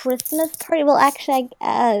 like, Christmas party. Well, actually,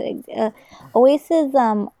 Oasis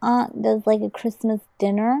aunt does, like, a Christmas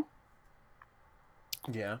dinner.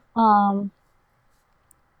 Yeah.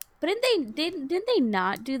 But didn't they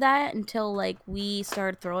not do that until, like, we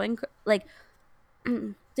started throwing, like,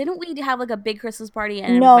 didn't we have, like, a big Christmas party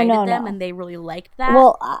and invited them and they really liked that?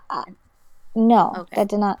 Well, no, okay. That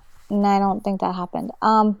did not, no, I don't think that happened.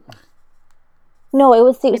 No, it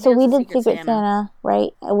was, so we did Secret Santa,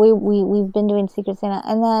 right? We've been doing Secret Santa,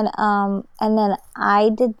 and then I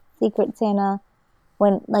did Secret Santa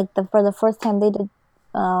when, like, for the first time they did,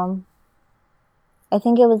 I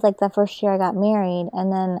think it was, like, the first year I got married,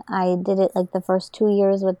 and then I did it, like, the first 2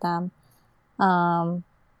 years with them, a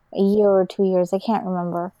year or 2 years, I can't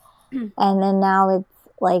remember, and then now it's,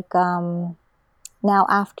 like, now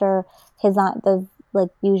after his aunt does,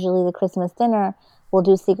 like, usually the Christmas dinner, we'll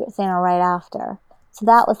do Secret Santa right after, so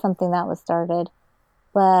that was something that was started,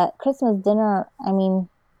 but Christmas dinner, I mean,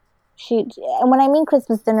 and when I mean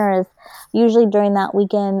Christmas dinner is usually during that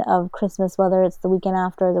weekend of Christmas, whether it's the weekend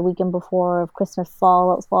after or the weekend before, if Christmas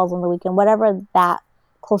falls on the weekend, whatever that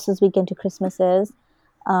closest weekend to Christmas is,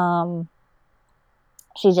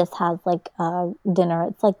 she just has, like, dinner.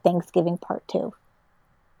 It's like Thanksgiving part 2.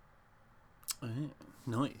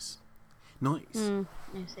 Nice. I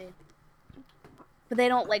see. But they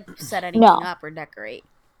don't, like, set anything up or decorate.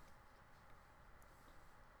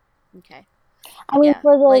 Okay. I mean,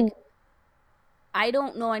 for the... like, I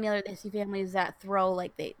don't know any other Desi families that throw,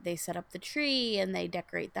 like, they set up the tree and they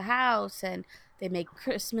decorate the house and they make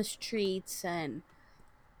Christmas treats and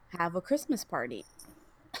have a Christmas party.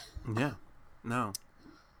 Yeah. No.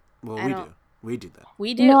 Well, we do that.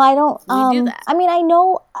 We do. No, I don't. We do that. I mean, I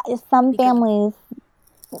know some families.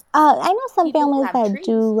 I know some families that trees.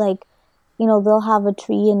 Do, like, they'll have a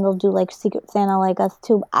tree and they'll do, like, Secret Santa like us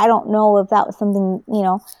too. I don't know if that was something.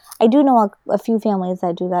 I do know a few families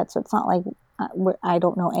that do that, so it's not like I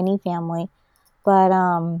don't know any family. But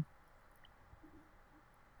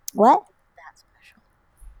what? That's special.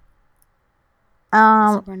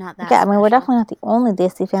 So we're not that. Yeah, I mean, we're definitely not the only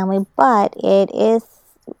Desi family, but it is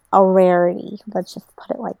a rarity. Let's just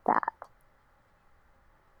put it like that.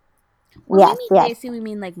 When we mean Desi, we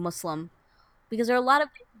mean, like, Muslim, because there are a lot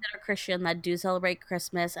of people that are Christian that do celebrate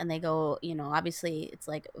Christmas, and they go, obviously it's,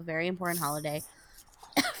 like, a very important holiday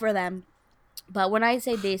for them. But when I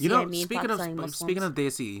say Desi, I mean Pakistani Muslims. Speaking of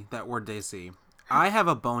Desi, that word Desi, I have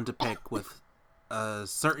a bone to pick with a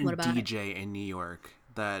certain DJ in New York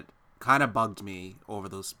that kind of bugged me over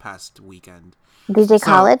those past weekend. DJ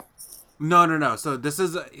Khaled? No. So this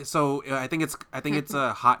is I think it's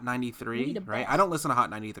a Hot 93, right? I don't listen to Hot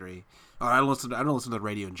 93. Or I don't listen to the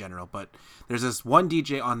radio in general, but there's this one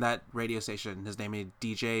DJ on that radio station. His name is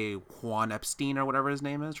DJ Juan Epstein or whatever his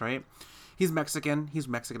name is, right? He's Mexican. He's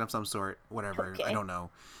Mexican of some sort. Whatever. Okay. I don't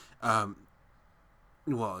know.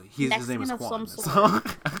 Well, his name is Juan. So,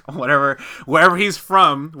 wherever he's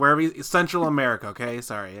from, Central America. Okay,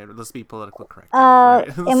 sorry. Let's be political correct.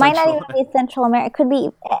 It might not even be Central America. It could be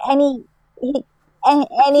any. any It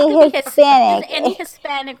could be Hispanic. just any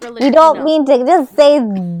Hispanic religion. You don't mean to just say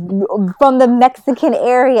from the Mexican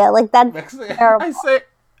area like that's terrible. I say.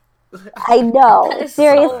 I know, That is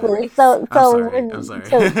seriously. so I'm sorry.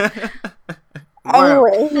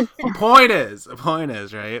 Anyway, point is,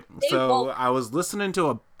 right? They So both- I was listening to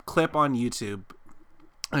a clip on YouTube,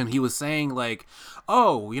 and he was saying like,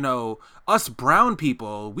 "Oh, us brown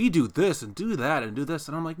people, we do this and do that and do this,"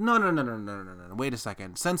 and I'm like, "No. Wait a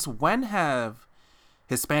second. Since when have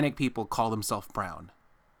Hispanic people call themselves brown?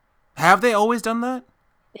 Have they always done that?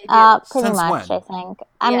 They do. pretty Since much, when? I think.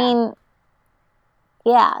 I Yeah. mean,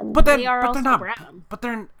 yeah. But They are they're also not brown. But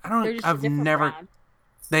they're They're just a I've different never. brown.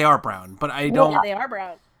 They are brown, but I don't. Yeah, they are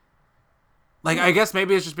brown. Like, I guess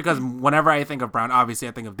maybe it's just because whenever I think of brown, obviously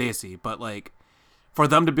I think of Desi, but like, for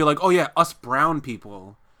them to be like, "Oh yeah, us brown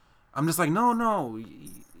people," I'm just like, no,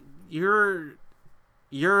 you're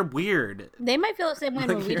weird. They might feel the same way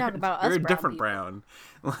when we talk about us. You're a brown different people. brown.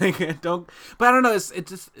 Like, don't. But I don't know. It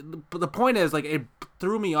just. But the point is, like, it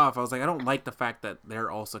threw me off. I was like, I don't like the fact that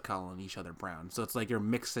they're also calling each other brown. So it's like you're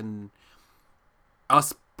mixing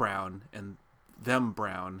us brown and them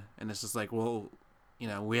brown, and it's just like, well,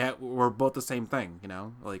 we're both the same thing,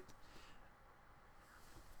 like.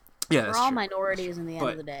 Yeah, that's We're all true. minorities in the end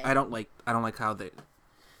of the But day. I don't like how they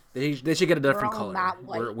should get a different all color. not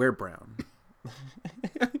white. We're brown.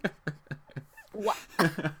 What?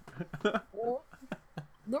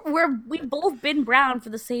 We've both been brown for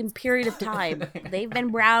the same period of time. They've been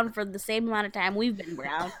brown for the same amount of time we've been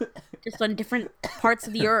brown, just on different parts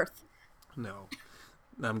of the earth. No,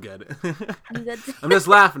 I'm good. You good? I'm just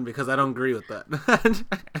laughing because I don't agree with that.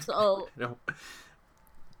 So, No. if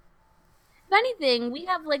anything, we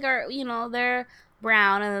have like our, they're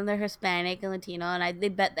brown and then they're Hispanic and Latino, and I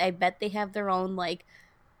bet they have their own like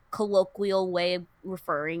colloquial way of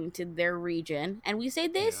referring to their region, and we say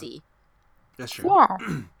Desi. That's true.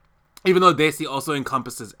 Yeah. Even though Desi also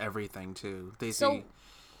encompasses everything too. Desi So-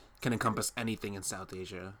 can encompass anything in South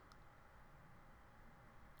Asia,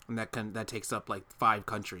 and that takes up like 5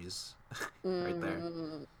 countries right there.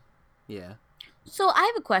 Mm. Yeah. So I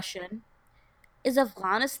have a question: is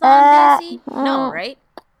Afghanistan Desi? No, mm. right?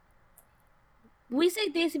 We say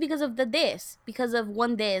Desi because of the Des, because of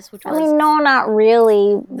one Des, which I was mean, no, not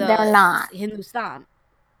really. the They're not. Hindustan,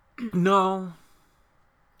 No.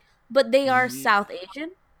 but they are Ye- South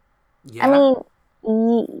Asian. Yeah. I mean,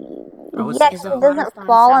 I would yes, say it so. doesn't Afghanistan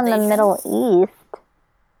fall South in the Asian? Middle East.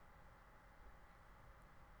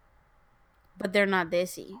 But they're not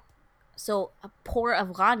Desi. So poor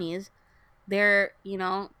Afghanis, they're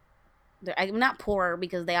I'm not poor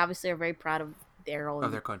because they obviously are very proud of their own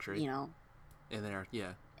Of their country. And they're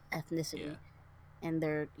ethnicity, Yeah. and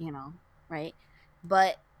they're right.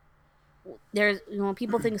 But there's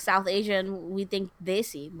people think South Asian, we think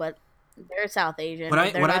Desi, but they're South Asian. When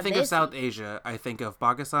but they're I not think of Desi. South Asia, I think of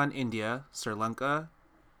Pakistan, India, Sri Lanka,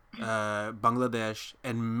 Bangladesh,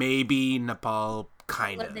 and maybe Nepal,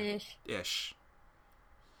 kind of Bangladesh. ish.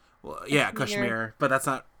 Well, yeah, Kashmir. Kashmir, but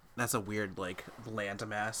that's a weird like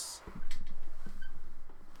landmass.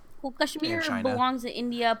 Well, Kashmir And China. belongs to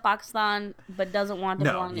India, Pakistan, but doesn't want to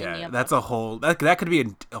No, belong to yeah, India. that's a whole that could be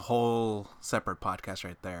a whole separate podcast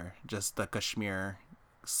right there. Just the Kashmir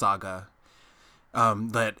saga.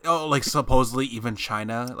 Like supposedly even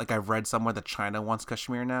China. Like I've read somewhere that China wants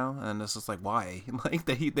Kashmir now, and it's just like why? Like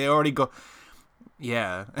they already go.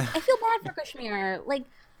 Yeah. I feel bad for Kashmir. Like,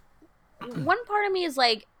 one part of me is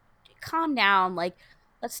like, calm down. Like,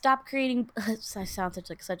 let's stop creating. I sound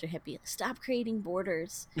such a hippie. Stop creating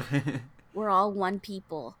borders. We're all one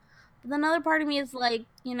people. But then another part of me is like,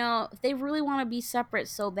 if they really want to be separate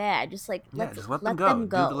so bad, just like Yeah, just let them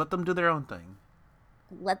go. Let them do their own thing.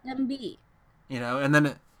 Let them be. And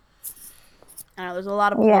then I know there's a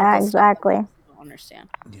lot of Yeah, political stuff exactly. I don't understand.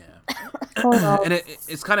 yeah. Who knows? And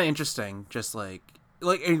it's kind of interesting, just like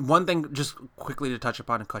and one thing, just quickly to touch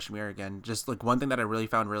upon in Kashmir again, just like one thing that I really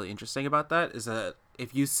found really interesting about that is that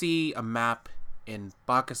if you see a map in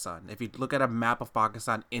Pakistan, if you look at a map of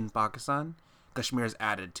Pakistan in Pakistan, Kashmir is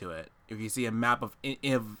added to it. If you see a map of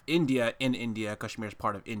India in India, Kashmir is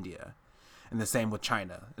part of India, and the same with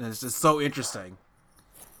China, and it's just so interesting.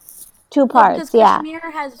 Two Well, parts, because yeah.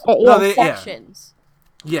 Kashmir has Yeah. sections.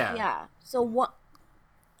 Yeah, Yeah. So what?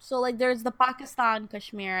 So like, there's the Pakistan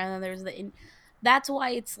Kashmir, and then there's the. That's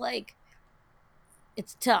why it's like.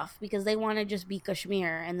 It's tough because they want to just be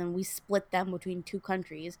Kashmir, and then we split them between two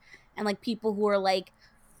countries, and like people who are like,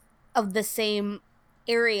 of the same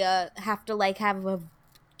area have to like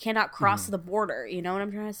cannot cross the border. You know what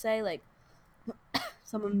I'm trying to say? Like,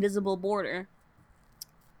 some invisible border.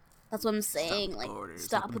 That's what I'm saying. Like,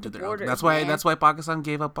 stop with the borders. That's why Pakistan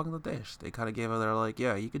gave up Bangladesh. They kind of gave up. They're like,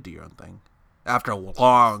 yeah, you could do your own thing. After a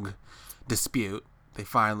long dispute, they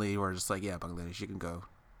finally were just like, yeah, Bangladesh, you can go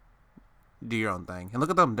do your own thing. And look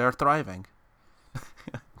at them, they're thriving.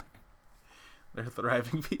 They're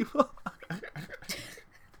thriving people.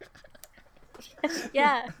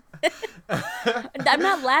 Yeah. I'm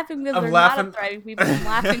not laughing because they're not a thriving people. I'm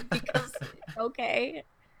laughing because, okay.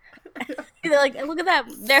 They're like, look at that,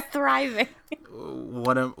 they're thriving.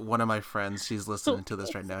 One of my friends, she's listening to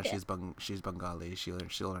this right now. She's Bengali.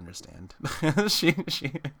 She'll understand.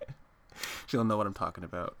 She'll know what I'm talking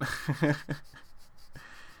about.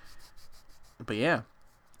 But yeah.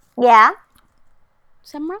 Yeah.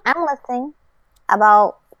 Samra? I'm listening.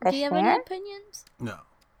 About Kashmir? Do you have any opinions? No.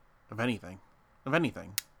 Of anything.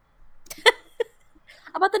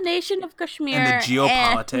 About the nation of Kashmir and the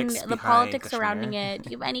geopolitics and the politics Kashmir. Surrounding it. Do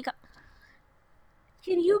you have any?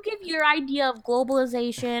 Can you give your idea of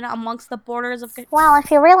globalization amongst the borders of Kashmir? Well,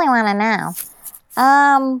 if you really want to know,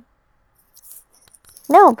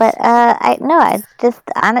 no, but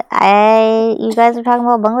you guys are talking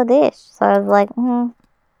about Bangladesh, so I was like,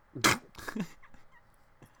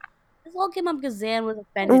 This all came up because Zan was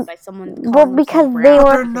offended by someone. Well, because they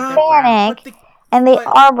were Hispanic and they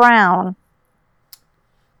are brown.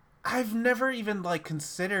 I've never even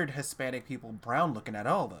considered Hispanic people brown looking at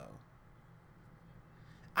all, though.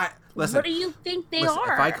 Listen. What do you think they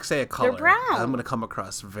are? If I say a color, they're brown. I'm gonna come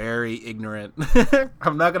across very ignorant.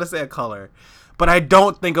 I'm not gonna say a color, but I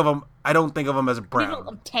don't think of them. I don't think of them as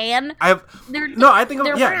brown. Tan. I think of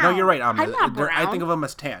them. Yeah, brown. no, you're right. I'm not brown. I think of them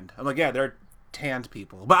as tanned. I'm like, yeah, they're tanned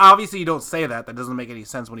people. But obviously, you don't say that. That doesn't make any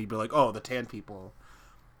sense when you'd be like, oh, the tanned people.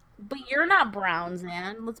 But you're not brown,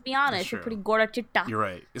 Zan. Let's be honest. You're pretty gorda chita. You're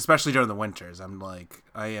right. Especially during the winters.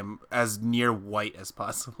 I am as near white as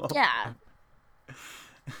possible. Yeah.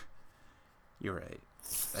 You're right.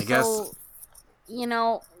 I guess. You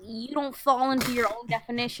don't fall into your own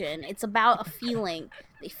definition. It's about a feeling.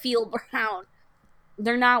 They feel brown.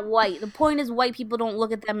 They're not white. The point is white people don't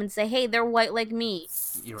look at them and say, hey, they're white like me.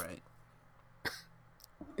 You're right.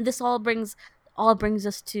 This all brings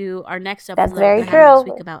us to our next episode. That's very true.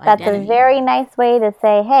 That's a very nice way to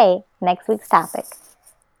say, hey, next week's topic.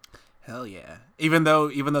 Hell yeah. Even though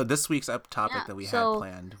this week's topic that we had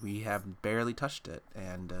planned, we have barely touched it,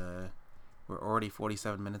 and we're already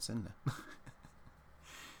 47 minutes in.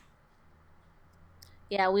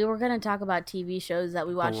 Yeah, we were going to talk about TV shows that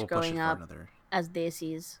we watched growing up as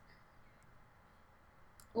Desies.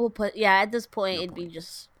 At this point, it'd be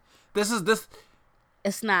just... This.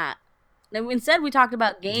 It's not. Instead, we talked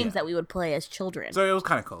about games that we would play as children. So it was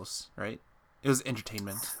kind of close, right? It was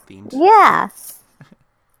entertainment themed. Yeah.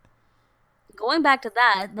 Going back to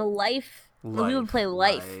that, we would play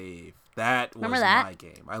Life. That was my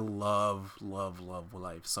game. I love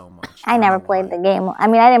Life so much. I never played the game. I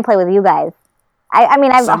mean, I didn't play with you guys.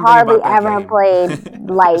 I've hardly ever played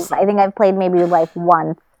Life. I think I've played maybe Life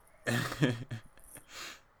once.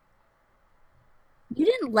 You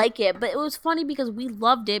didn't like it, but it was funny because we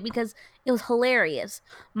loved it because it was hilarious.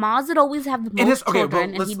 Maz would always have the most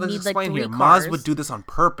children, and he'd need like 3 cars. Maz would do this on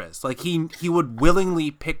purpose. Like he would willingly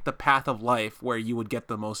pick the path of life where you would get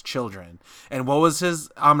the most children. And what was his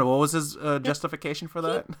justification for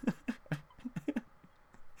that?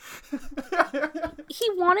 He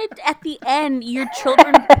wanted at the end your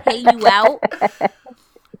children to pay you out.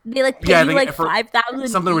 They pay you 5,000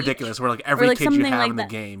 something each, ridiculous where every kid you have in the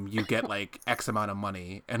game you get X amount of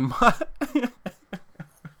money and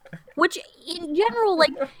which in general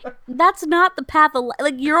that's not the path of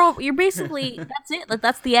you're basically that's it,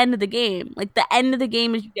 that's the end of the game. The end of the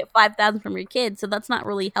game is you get 5,000 from your kids, so that's not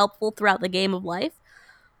really helpful throughout the game of life.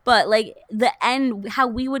 But the end, how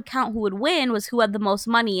we would count who would win was who had the most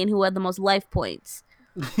money and who had the most life points.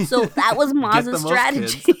 So that was Maz's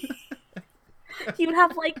strategy. He would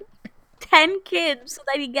have 10 kids so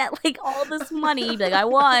that he'd get all this money. He'd be like, I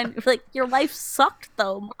won. Your life sucked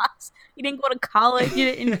though, Maz. You didn't go to college. You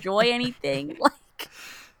didn't enjoy anything.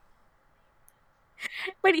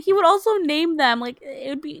 But he would also name them. It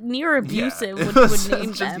would be near abusive when he would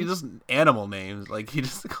name them. You just animal names. He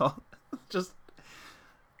just call just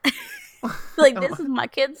this is my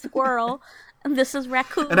kid Squirrel. And this is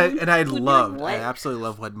Raccoon. I absolutely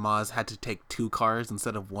love when Maz had to take 2 cars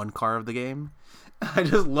instead of 1 car of the game. I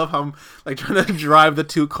just love how I'm trying to drive the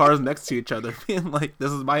 2 cars next to each other, being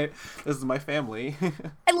this is my family.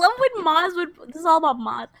 I love when Maz would. This is all about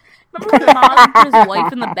Maz. Remember when Maz would put his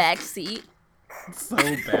wife in the back seat? So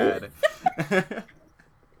bad.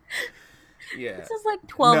 Yeah. This is like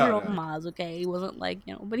 12-year-old No. Maz, okay? He wasn't like,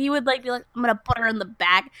 but he would like be like, I'm gonna put her in the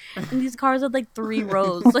back. And these cars had like 3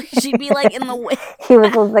 rows. So she'd be like in the way. He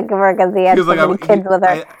was so sick of her because he had so many kids with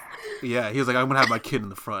her. Yeah, he was like, I'm gonna have my kid in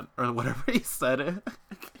the front, or whatever he said.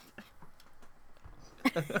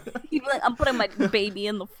 He'd be like, I'm putting my baby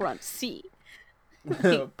in the front seat.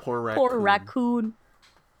 Poor raccoon. Poor raccoon.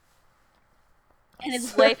 And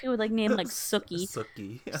his wife, he would like name like Sookie.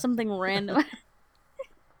 Sookie. Something random.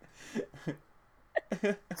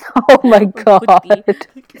 Oh my god.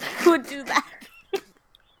 Who would do that?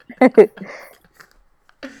 For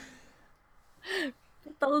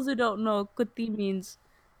those who don't know, Kuti means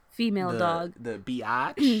female dog. The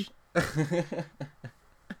biatch.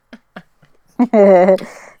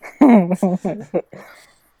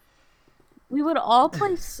 We would all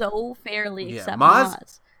play so fairly except Maz.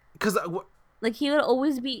 Maz. Because like he would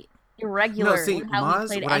always be irregular in how he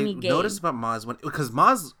played any game. I noticed about Maz because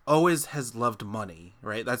Maz always has loved money,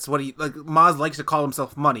 right? That's what he like. Maz likes to call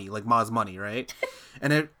himself money, like Maz Money, right?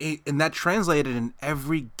 And that translated in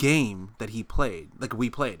every game that he played. Like we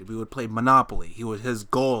would play Monopoly. His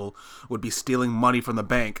goal would be stealing money from the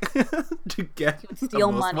bank to get the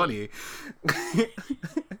most money.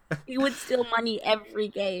 He would steal money every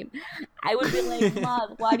game. I would be like,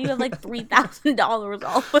 Maz, why do you have like $3,000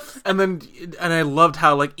 all of a sudden? And I loved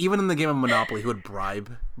how like even in the game of Monopoly, he would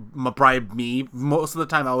bribe me. Most of the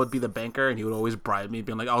time, I would be the banker, and he would always bribe me,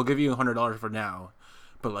 being like, "I'll give you $100 for now,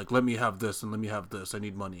 but like let me have this and let me have this. I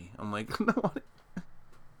need money." I'm like, no.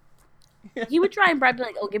 He would try and bribe me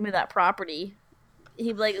like, "Oh, give me that property."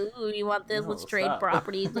 He'd be like, "Ooh, you want this? Let's trade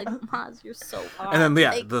property." He's like, "Maz, you're so hard." And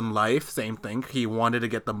then then life, same thing. He wanted to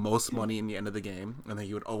get the most money in the end of the game, and then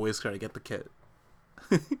he would always try to get the kid.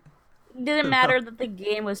 It didn't matter that the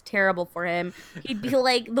game was terrible for him. He'd be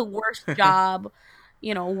like the worst job,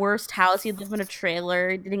 worst house. He'd live in a trailer.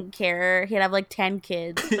 He didn't care. He'd have like 10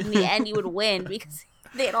 kids, but in the end, he would win because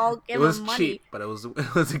they'd all give him money. It was cheap, but it was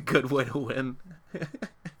a good way to win.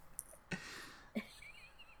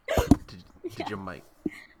 Did your mic?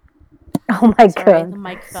 Oh my god! The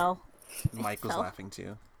mic fell. Mike was laughing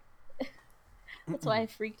too. That's why I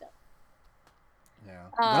freaked out. Yeah.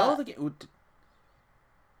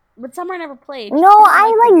 But Summer never played. No,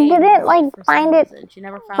 I didn't find it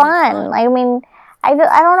fun. I mean, I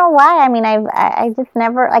don't know why. I mean, I just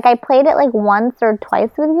never I played it like once or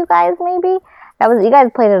twice with you guys. Maybe you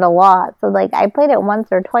guys played it a lot. So like I played it once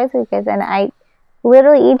or twice with you guys, and I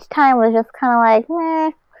literally each time was just kind of like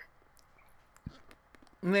meh.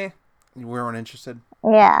 Nah, you weren't interested.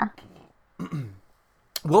 Yeah.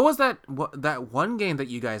 What was that one game that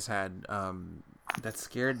you guys had that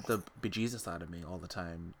scared the bejesus out of me all the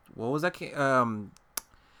time? What was that game?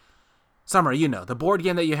 Summer, the board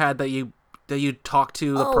game that you had that you talked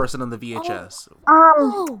to the person on the VHS.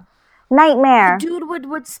 Nightmare. The dude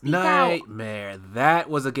would speak Nightmare.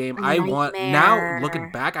 That was a game I want. Now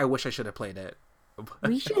looking back, I wish I should have played it.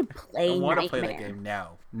 We should play. I want to play that game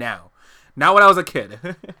now. Not when I was a kid.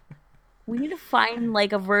 We need to find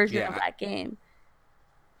like a version of that game.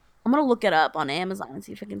 I'm gonna look it up on Amazon and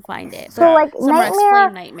see if I can find it. So like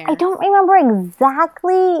Nightmare, I don't remember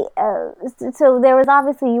exactly. So there was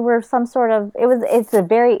obviously you were some sort of. It's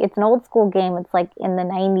an old school game. It's like in the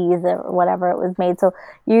 90s or whatever it was made. So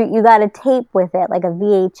you got a tape with it, like a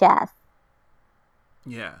VHS.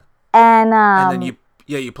 Yeah. And then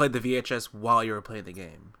you played the VHS while you were playing the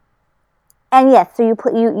game. And yes, so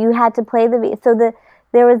you had to play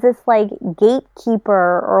there was this like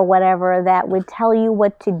gatekeeper or whatever that would tell you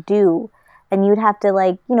what to do, and you'd have to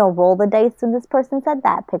roll the dice when this person said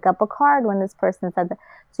that, pick up a card when this person said that.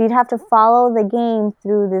 So you'd have to follow the game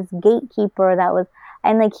through this gatekeeper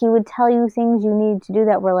and like he would tell you things you needed to do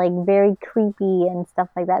that were like very creepy and stuff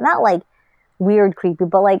like that. Not like weird creepy,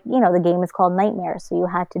 but like the game is called Nightmare, so you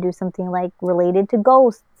had to do something like related to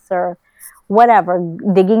ghosts or whatever,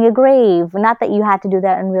 digging a grave. Not that you had to do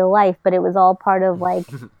that in real life, but it was all part of like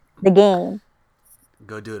the game.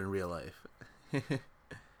 Go do it in real life.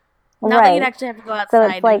 Not that you'd actually have to go outside. So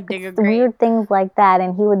it's like dig a grave. Weird things like that,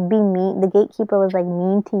 and he would be mean. The gatekeeper was like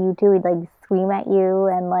mean to you too. He'd like scream at you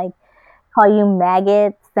and like call you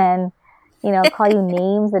maggots and call you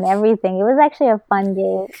names and everything. It was actually a fun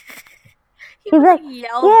game. He'd be like, "You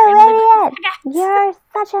idiot! You're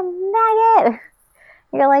such a maggot."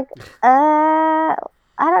 You're like, I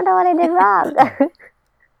don't know what I did wrong.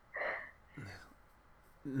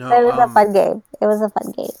 No, it was a fun game. It was a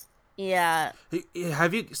fun game. Yeah.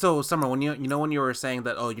 Have you? So Summer, when when you were saying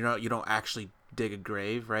that, you don't actually dig a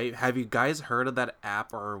grave, right? Have you guys heard of that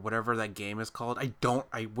app or whatever that game is called?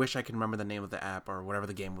 I wish I could remember the name of the app or whatever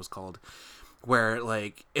the game was called. where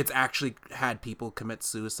like it's actually had people commit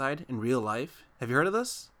suicide in real life. Have you heard of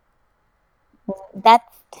this?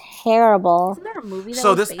 That's terrible. Isn't there a movie that So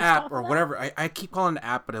was this based app off or of that? whatever, I keep calling it an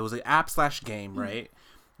app, but it was an app/game, right?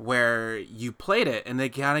 Where you played it and they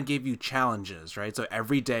kind of gave you challenges, right? So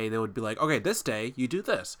every day they would be like, okay, this day you do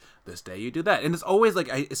this day you do that. And it's always like,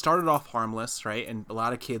 it started off harmless, right? And a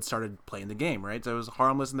lot of kids started playing the game, right? So it was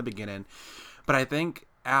harmless in the beginning. But I think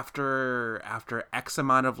after X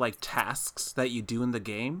amount of like tasks that you do in the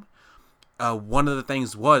game, one of the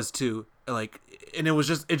things was to like, and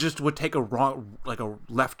it just would take a wrong, like a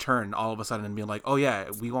left turn all of a sudden and be like, oh yeah,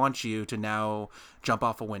 we want you to now jump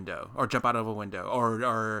off a window or jump out of a window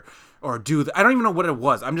or do I don't even know what it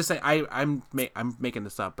was. I'm just saying I'm making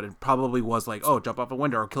this up, but it probably was like, oh, jump off a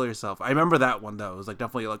window or kill yourself. I remember that one though. It was like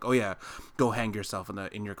definitely like, oh yeah, go hang yourself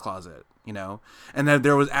in your closet, you know. And then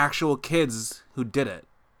there was actual kids who did it,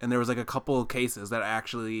 and there was like a couple of cases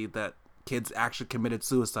that kids actually committed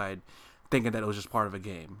suicide, thinking that it was just part of a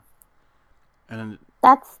game. And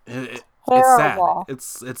That's it's terrible. sad.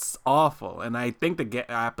 It's awful, and I think the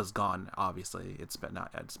app is gone. Obviously, it's been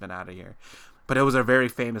out of here. But it was a very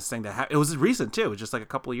famous thing that happened. It was recent too. It was just like a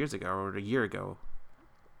couple of years ago or a year ago.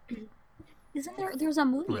 Isn't there's a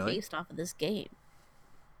movie Really? based off of this game?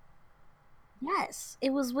 Yes,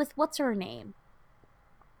 it was with what's her name?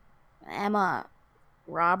 Emma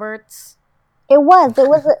Roberts. It was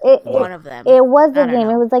One of them. it was a I don't game.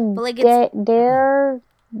 know. It was like, But, like, it's-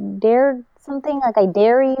 dare something, like I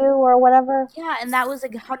dare you or whatever. Yeah, and that was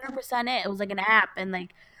like 100% it. It was like an app, and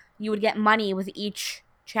like you would get money with each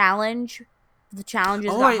challenge. The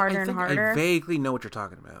challenges got harder and harder. I vaguely know what you're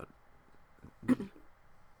talking about.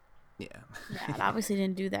 Yeah. Yeah, it obviously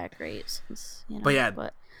didn't do that great. Since, But yeah.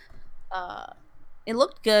 but it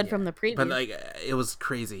looked good from the preview. But like, it was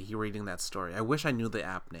crazy. You reading that story. I wish I knew the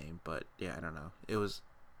app name, but yeah, I don't know. It was.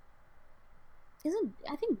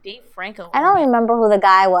 I think Dave Franco? I don't remember who the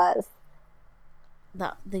guy was.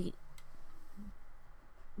 I think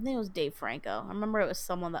it was Dave Franco. I remember it was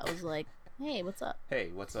someone that was like, "Hey, what's up?" Hey,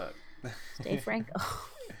 what's up? It's Dave Franco.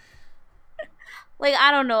 Like,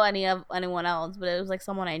 I don't know anyone else, but it was like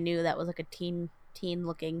someone I knew that was like a teen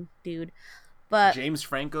looking dude. But James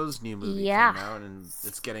Franco's new movie came out, and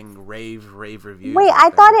it's getting rave reviews. Wait, I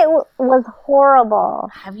thought it was horrible.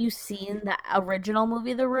 have you seen the original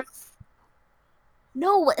movie, The Room?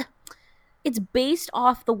 No, it's based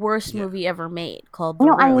off the worst movie ever made called The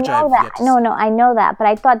No, Room. I Which know I've that. yet to No, see. I know that. But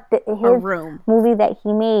I thought that A his Room. movie that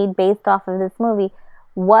he made based off of this movie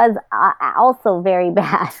was also very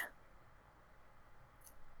bad.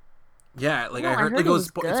 Yeah, like No, I heard it was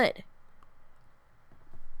it's- good.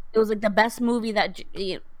 It was like the best movie that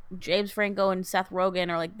James Franco and Seth Rogen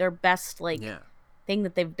are like their best Yeah. thing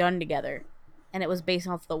that they've done together, and it was based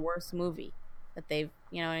off the worst movie that they've.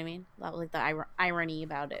 You know what I mean? That was like the irony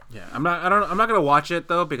about it. Yeah, I'm not gonna watch it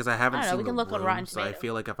though because I haven't I don't know, seen we can The look on Room, Rotten so I Tomatoes.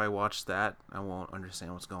 feel like if I watch that, I won't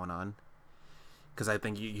understand what's going on. Because I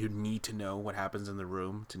think you need to know what happens in The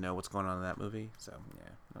Room to know what's going on in that movie. So yeah,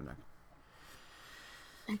 I'm not.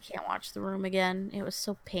 I can't watch The Room again. It was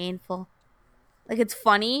so painful. Like, it's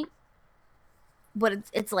funny, but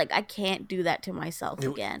it's like I can't do that to myself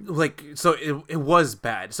again. Like, so it was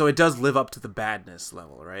bad. So it does live up to the badness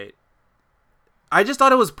level, right? I just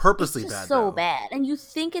thought it was purposely It's just bad. so though. bad, and you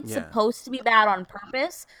think it's Yeah. supposed to be bad on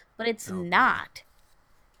purpose, but it's Oh, boy. not.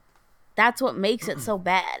 That's what makes it so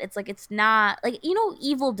bad. It's like it's not like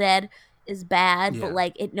Evil Dead is bad, Yeah. but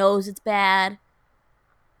like it knows it's bad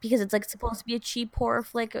because it's like supposed to be a cheap horror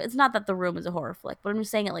flick. It's not that The Room is a horror flick, but I'm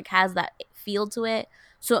just saying it like has that feel to it,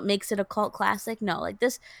 so it makes it a cult classic. No, like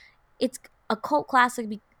this, it's a cult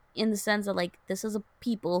classic in the sense that like this is a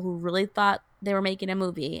people who really thought they were making a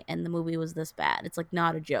movie, and the movie was this bad. It's like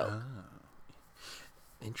not a joke.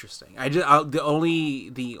 Interesting.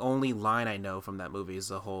 The only line I know from that movie is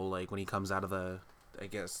the whole like when he comes out of the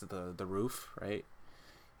roof, right?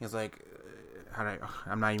 He's like,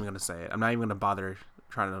 I'm not even gonna say it. I'm not even gonna bother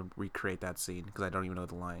trying to recreate that scene because I don't even know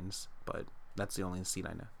the lines. But that's the only scene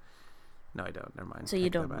I know. No, I don't. Never mind. So you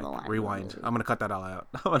Take that don't know back. the line of the Rewind. movie. I'm gonna cut that all out.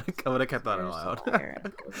 I'm gonna cut that all out. Cut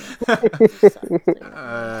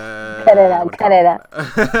it out, cut it out.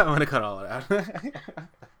 I'm gonna cut all it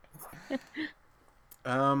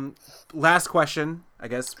out. Last question, I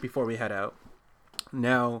guess, before we head out.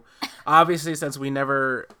 Now, obviously, since we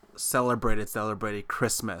never celebrated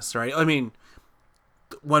Christmas, right? I mean,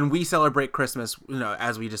 when we celebrate Christmas,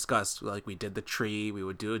 as we discussed, like we did the tree, we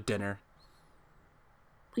would do a dinner.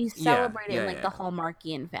 We celebrate it in yeah, like yeah. the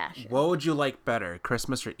Hallmarkian fashion. What would you like better,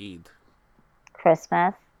 Christmas or Eid?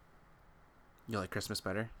 Christmas. You like Christmas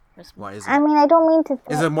better? Christmas. Why is I it? mean, I don't mean to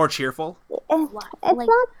say Is it more cheerful? it's Like-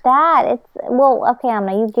 not that. It's well, okay,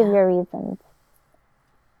 Amna, you give Yeah. your reasons.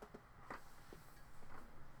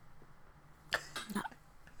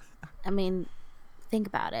 I mean, think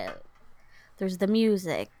about it. There's the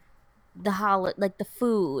music, like the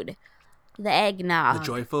food, the eggnog, The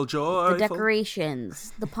joyful, the joyful.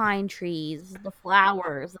 decorations, the pine trees, the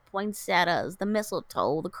flowers, the poinsettias, the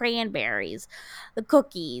mistletoe, the cranberries, the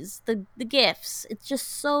cookies, the gifts. It's just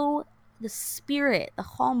so the spirit, the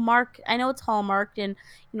hallmark. I know it's hallmarked, and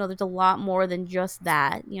there's a lot more than just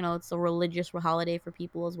that. It's a religious holiday for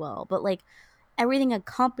people as well. But like everything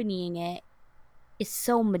accompanying it is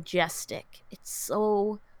so majestic. It's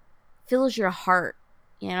so fills your heart,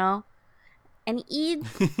 and Eid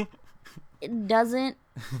it doesn't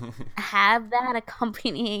have that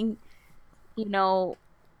accompanying,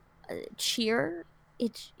 cheer.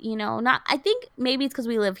 It's not. I think maybe it's because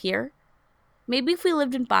we live here. Maybe if we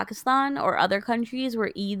lived in Pakistan or other countries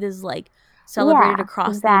where Eid is like celebrated Yeah,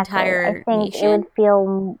 across exactly. the entire I think nation, it would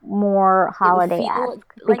feel more it would holiday-esque feel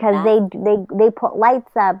like because that. they put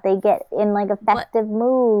lights up, they get in like a But festive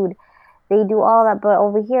mood, they do all that. But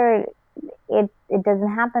over here, it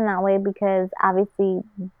doesn't happen that way because obviously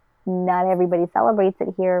not everybody celebrates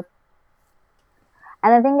it here.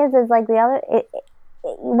 And the thing is like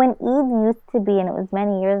when Eid used to be, and it was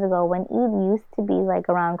many years ago, when Eid used to be like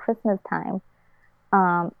around Christmas time,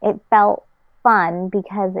 it felt fun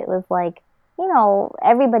because it was like,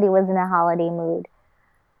 everybody was in a holiday mood.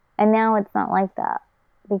 And now it's not like that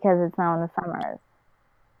because it's now in the summers.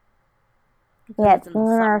 because Yeah, it's it's in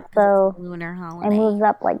the summer, lunar, because it's so a lunar it holiday. moves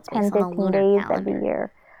up like It's based 10, on the 15 lunar days every calendar.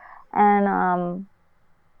 year. And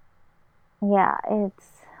yeah, it's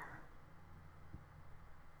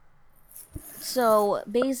So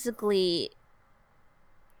basically,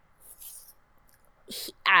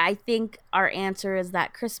 I think our answer is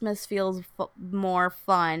that Christmas feels more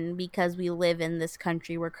fun because we live in this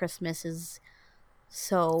country where Christmas is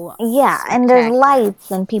so yeah, and there's spectacular.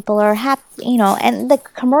 lights and people are happy, and the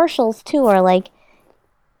commercials too are like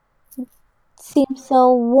seem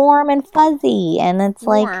so warm and fuzzy, and it's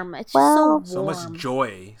like, Warm. It's just well, So much warm.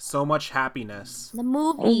 joy, so much happiness. The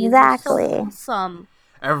movies are so exactly. wholesome.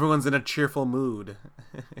 Everyone's in a cheerful mood.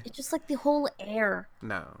 It's just like the whole air.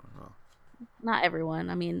 No. Well, Not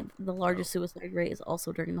everyone. I mean, the largest suicide rate is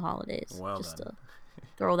also during the holidays. Well just done. to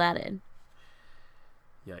throw that in.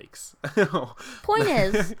 Yikes. Point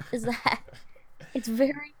is that it's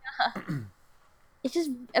very it's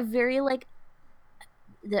just a very like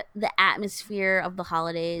the atmosphere of the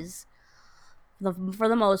holidays for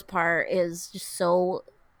the most part is just so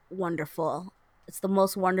wonderful. It's the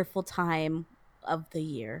most wonderful time of the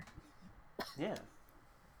year. Yeah.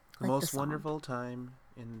 The Most song. wonderful time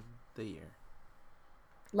in the year.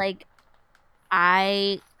 Like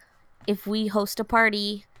if we host a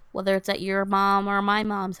party, whether it's at your mom or my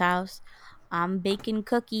mom's house, I'm baking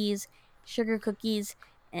cookies, sugar cookies,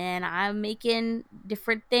 and I'm making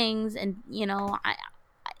different things, and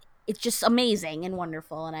it's just amazing and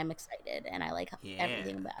wonderful, and I'm excited, and I like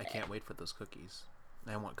everything about I it. can't wait for those cookies.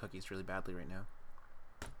 I want cookies really badly right now.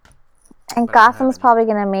 And But I don't have Gossam's any. probably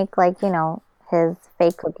gonna make like his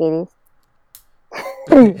fake cookies.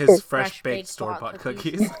 His fresh Fresh baked baked store bought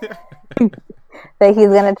cookies. cookies. That he's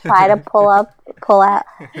gonna try to pull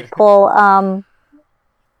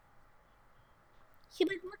He's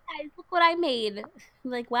like, look guys, look what I made.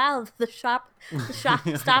 I'm like, wow, the Stop and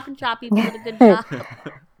Shop people did a good job.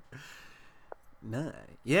 Nah.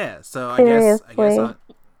 Yeah. So I Seriously.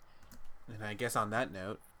 guess on that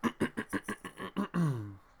note.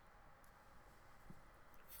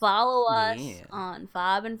 Follow us Yeah. on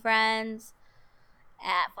Fob and Friends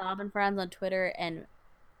at Fob and Friends on Twitter and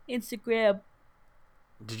Instagram.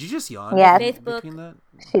 Did you just yawn? Yes. Facebook. Between that,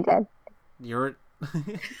 She did. you're.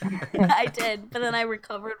 I did, but then I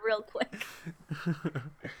recovered real quick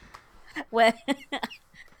when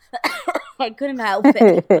I couldn't help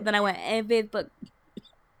it. But then I went, hey, Facebook.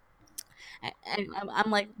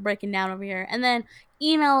 I'm like breaking down over here. And then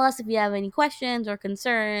email us if you have any questions or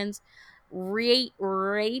concerns. Rate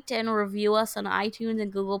and review us on iTunes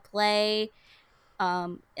and Google Play.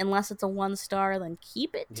 Unless it's a 1-star, then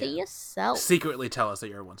keep it to Yeah. yourself. Secretly tell us that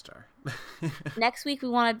you're a 1-star. Next week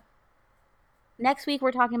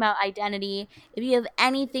we're talking about identity. If you have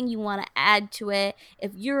anything you want to add to it,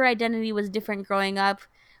 if your identity was different growing up,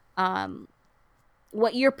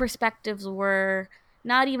 what your perspectives were,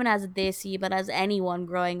 not even as a Desi, but as anyone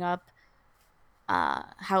growing up,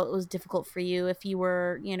 how it was difficult for you if you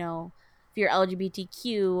were, if you're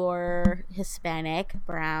LGBTQ or Hispanic,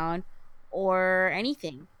 brown, or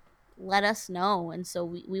anything. let us know. And so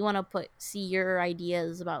we want to see your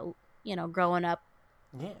ideas about, growing up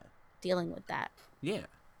Yeah. dealing with that. Yeah.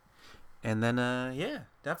 And then,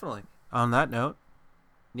 definitely. On that note,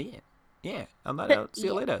 yeah. On that note, see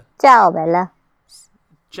you later. Ciao, Bella.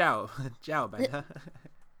 Ciao. Ciao, Bella.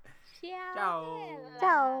 Ciao. Ciao.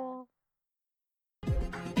 Ciao.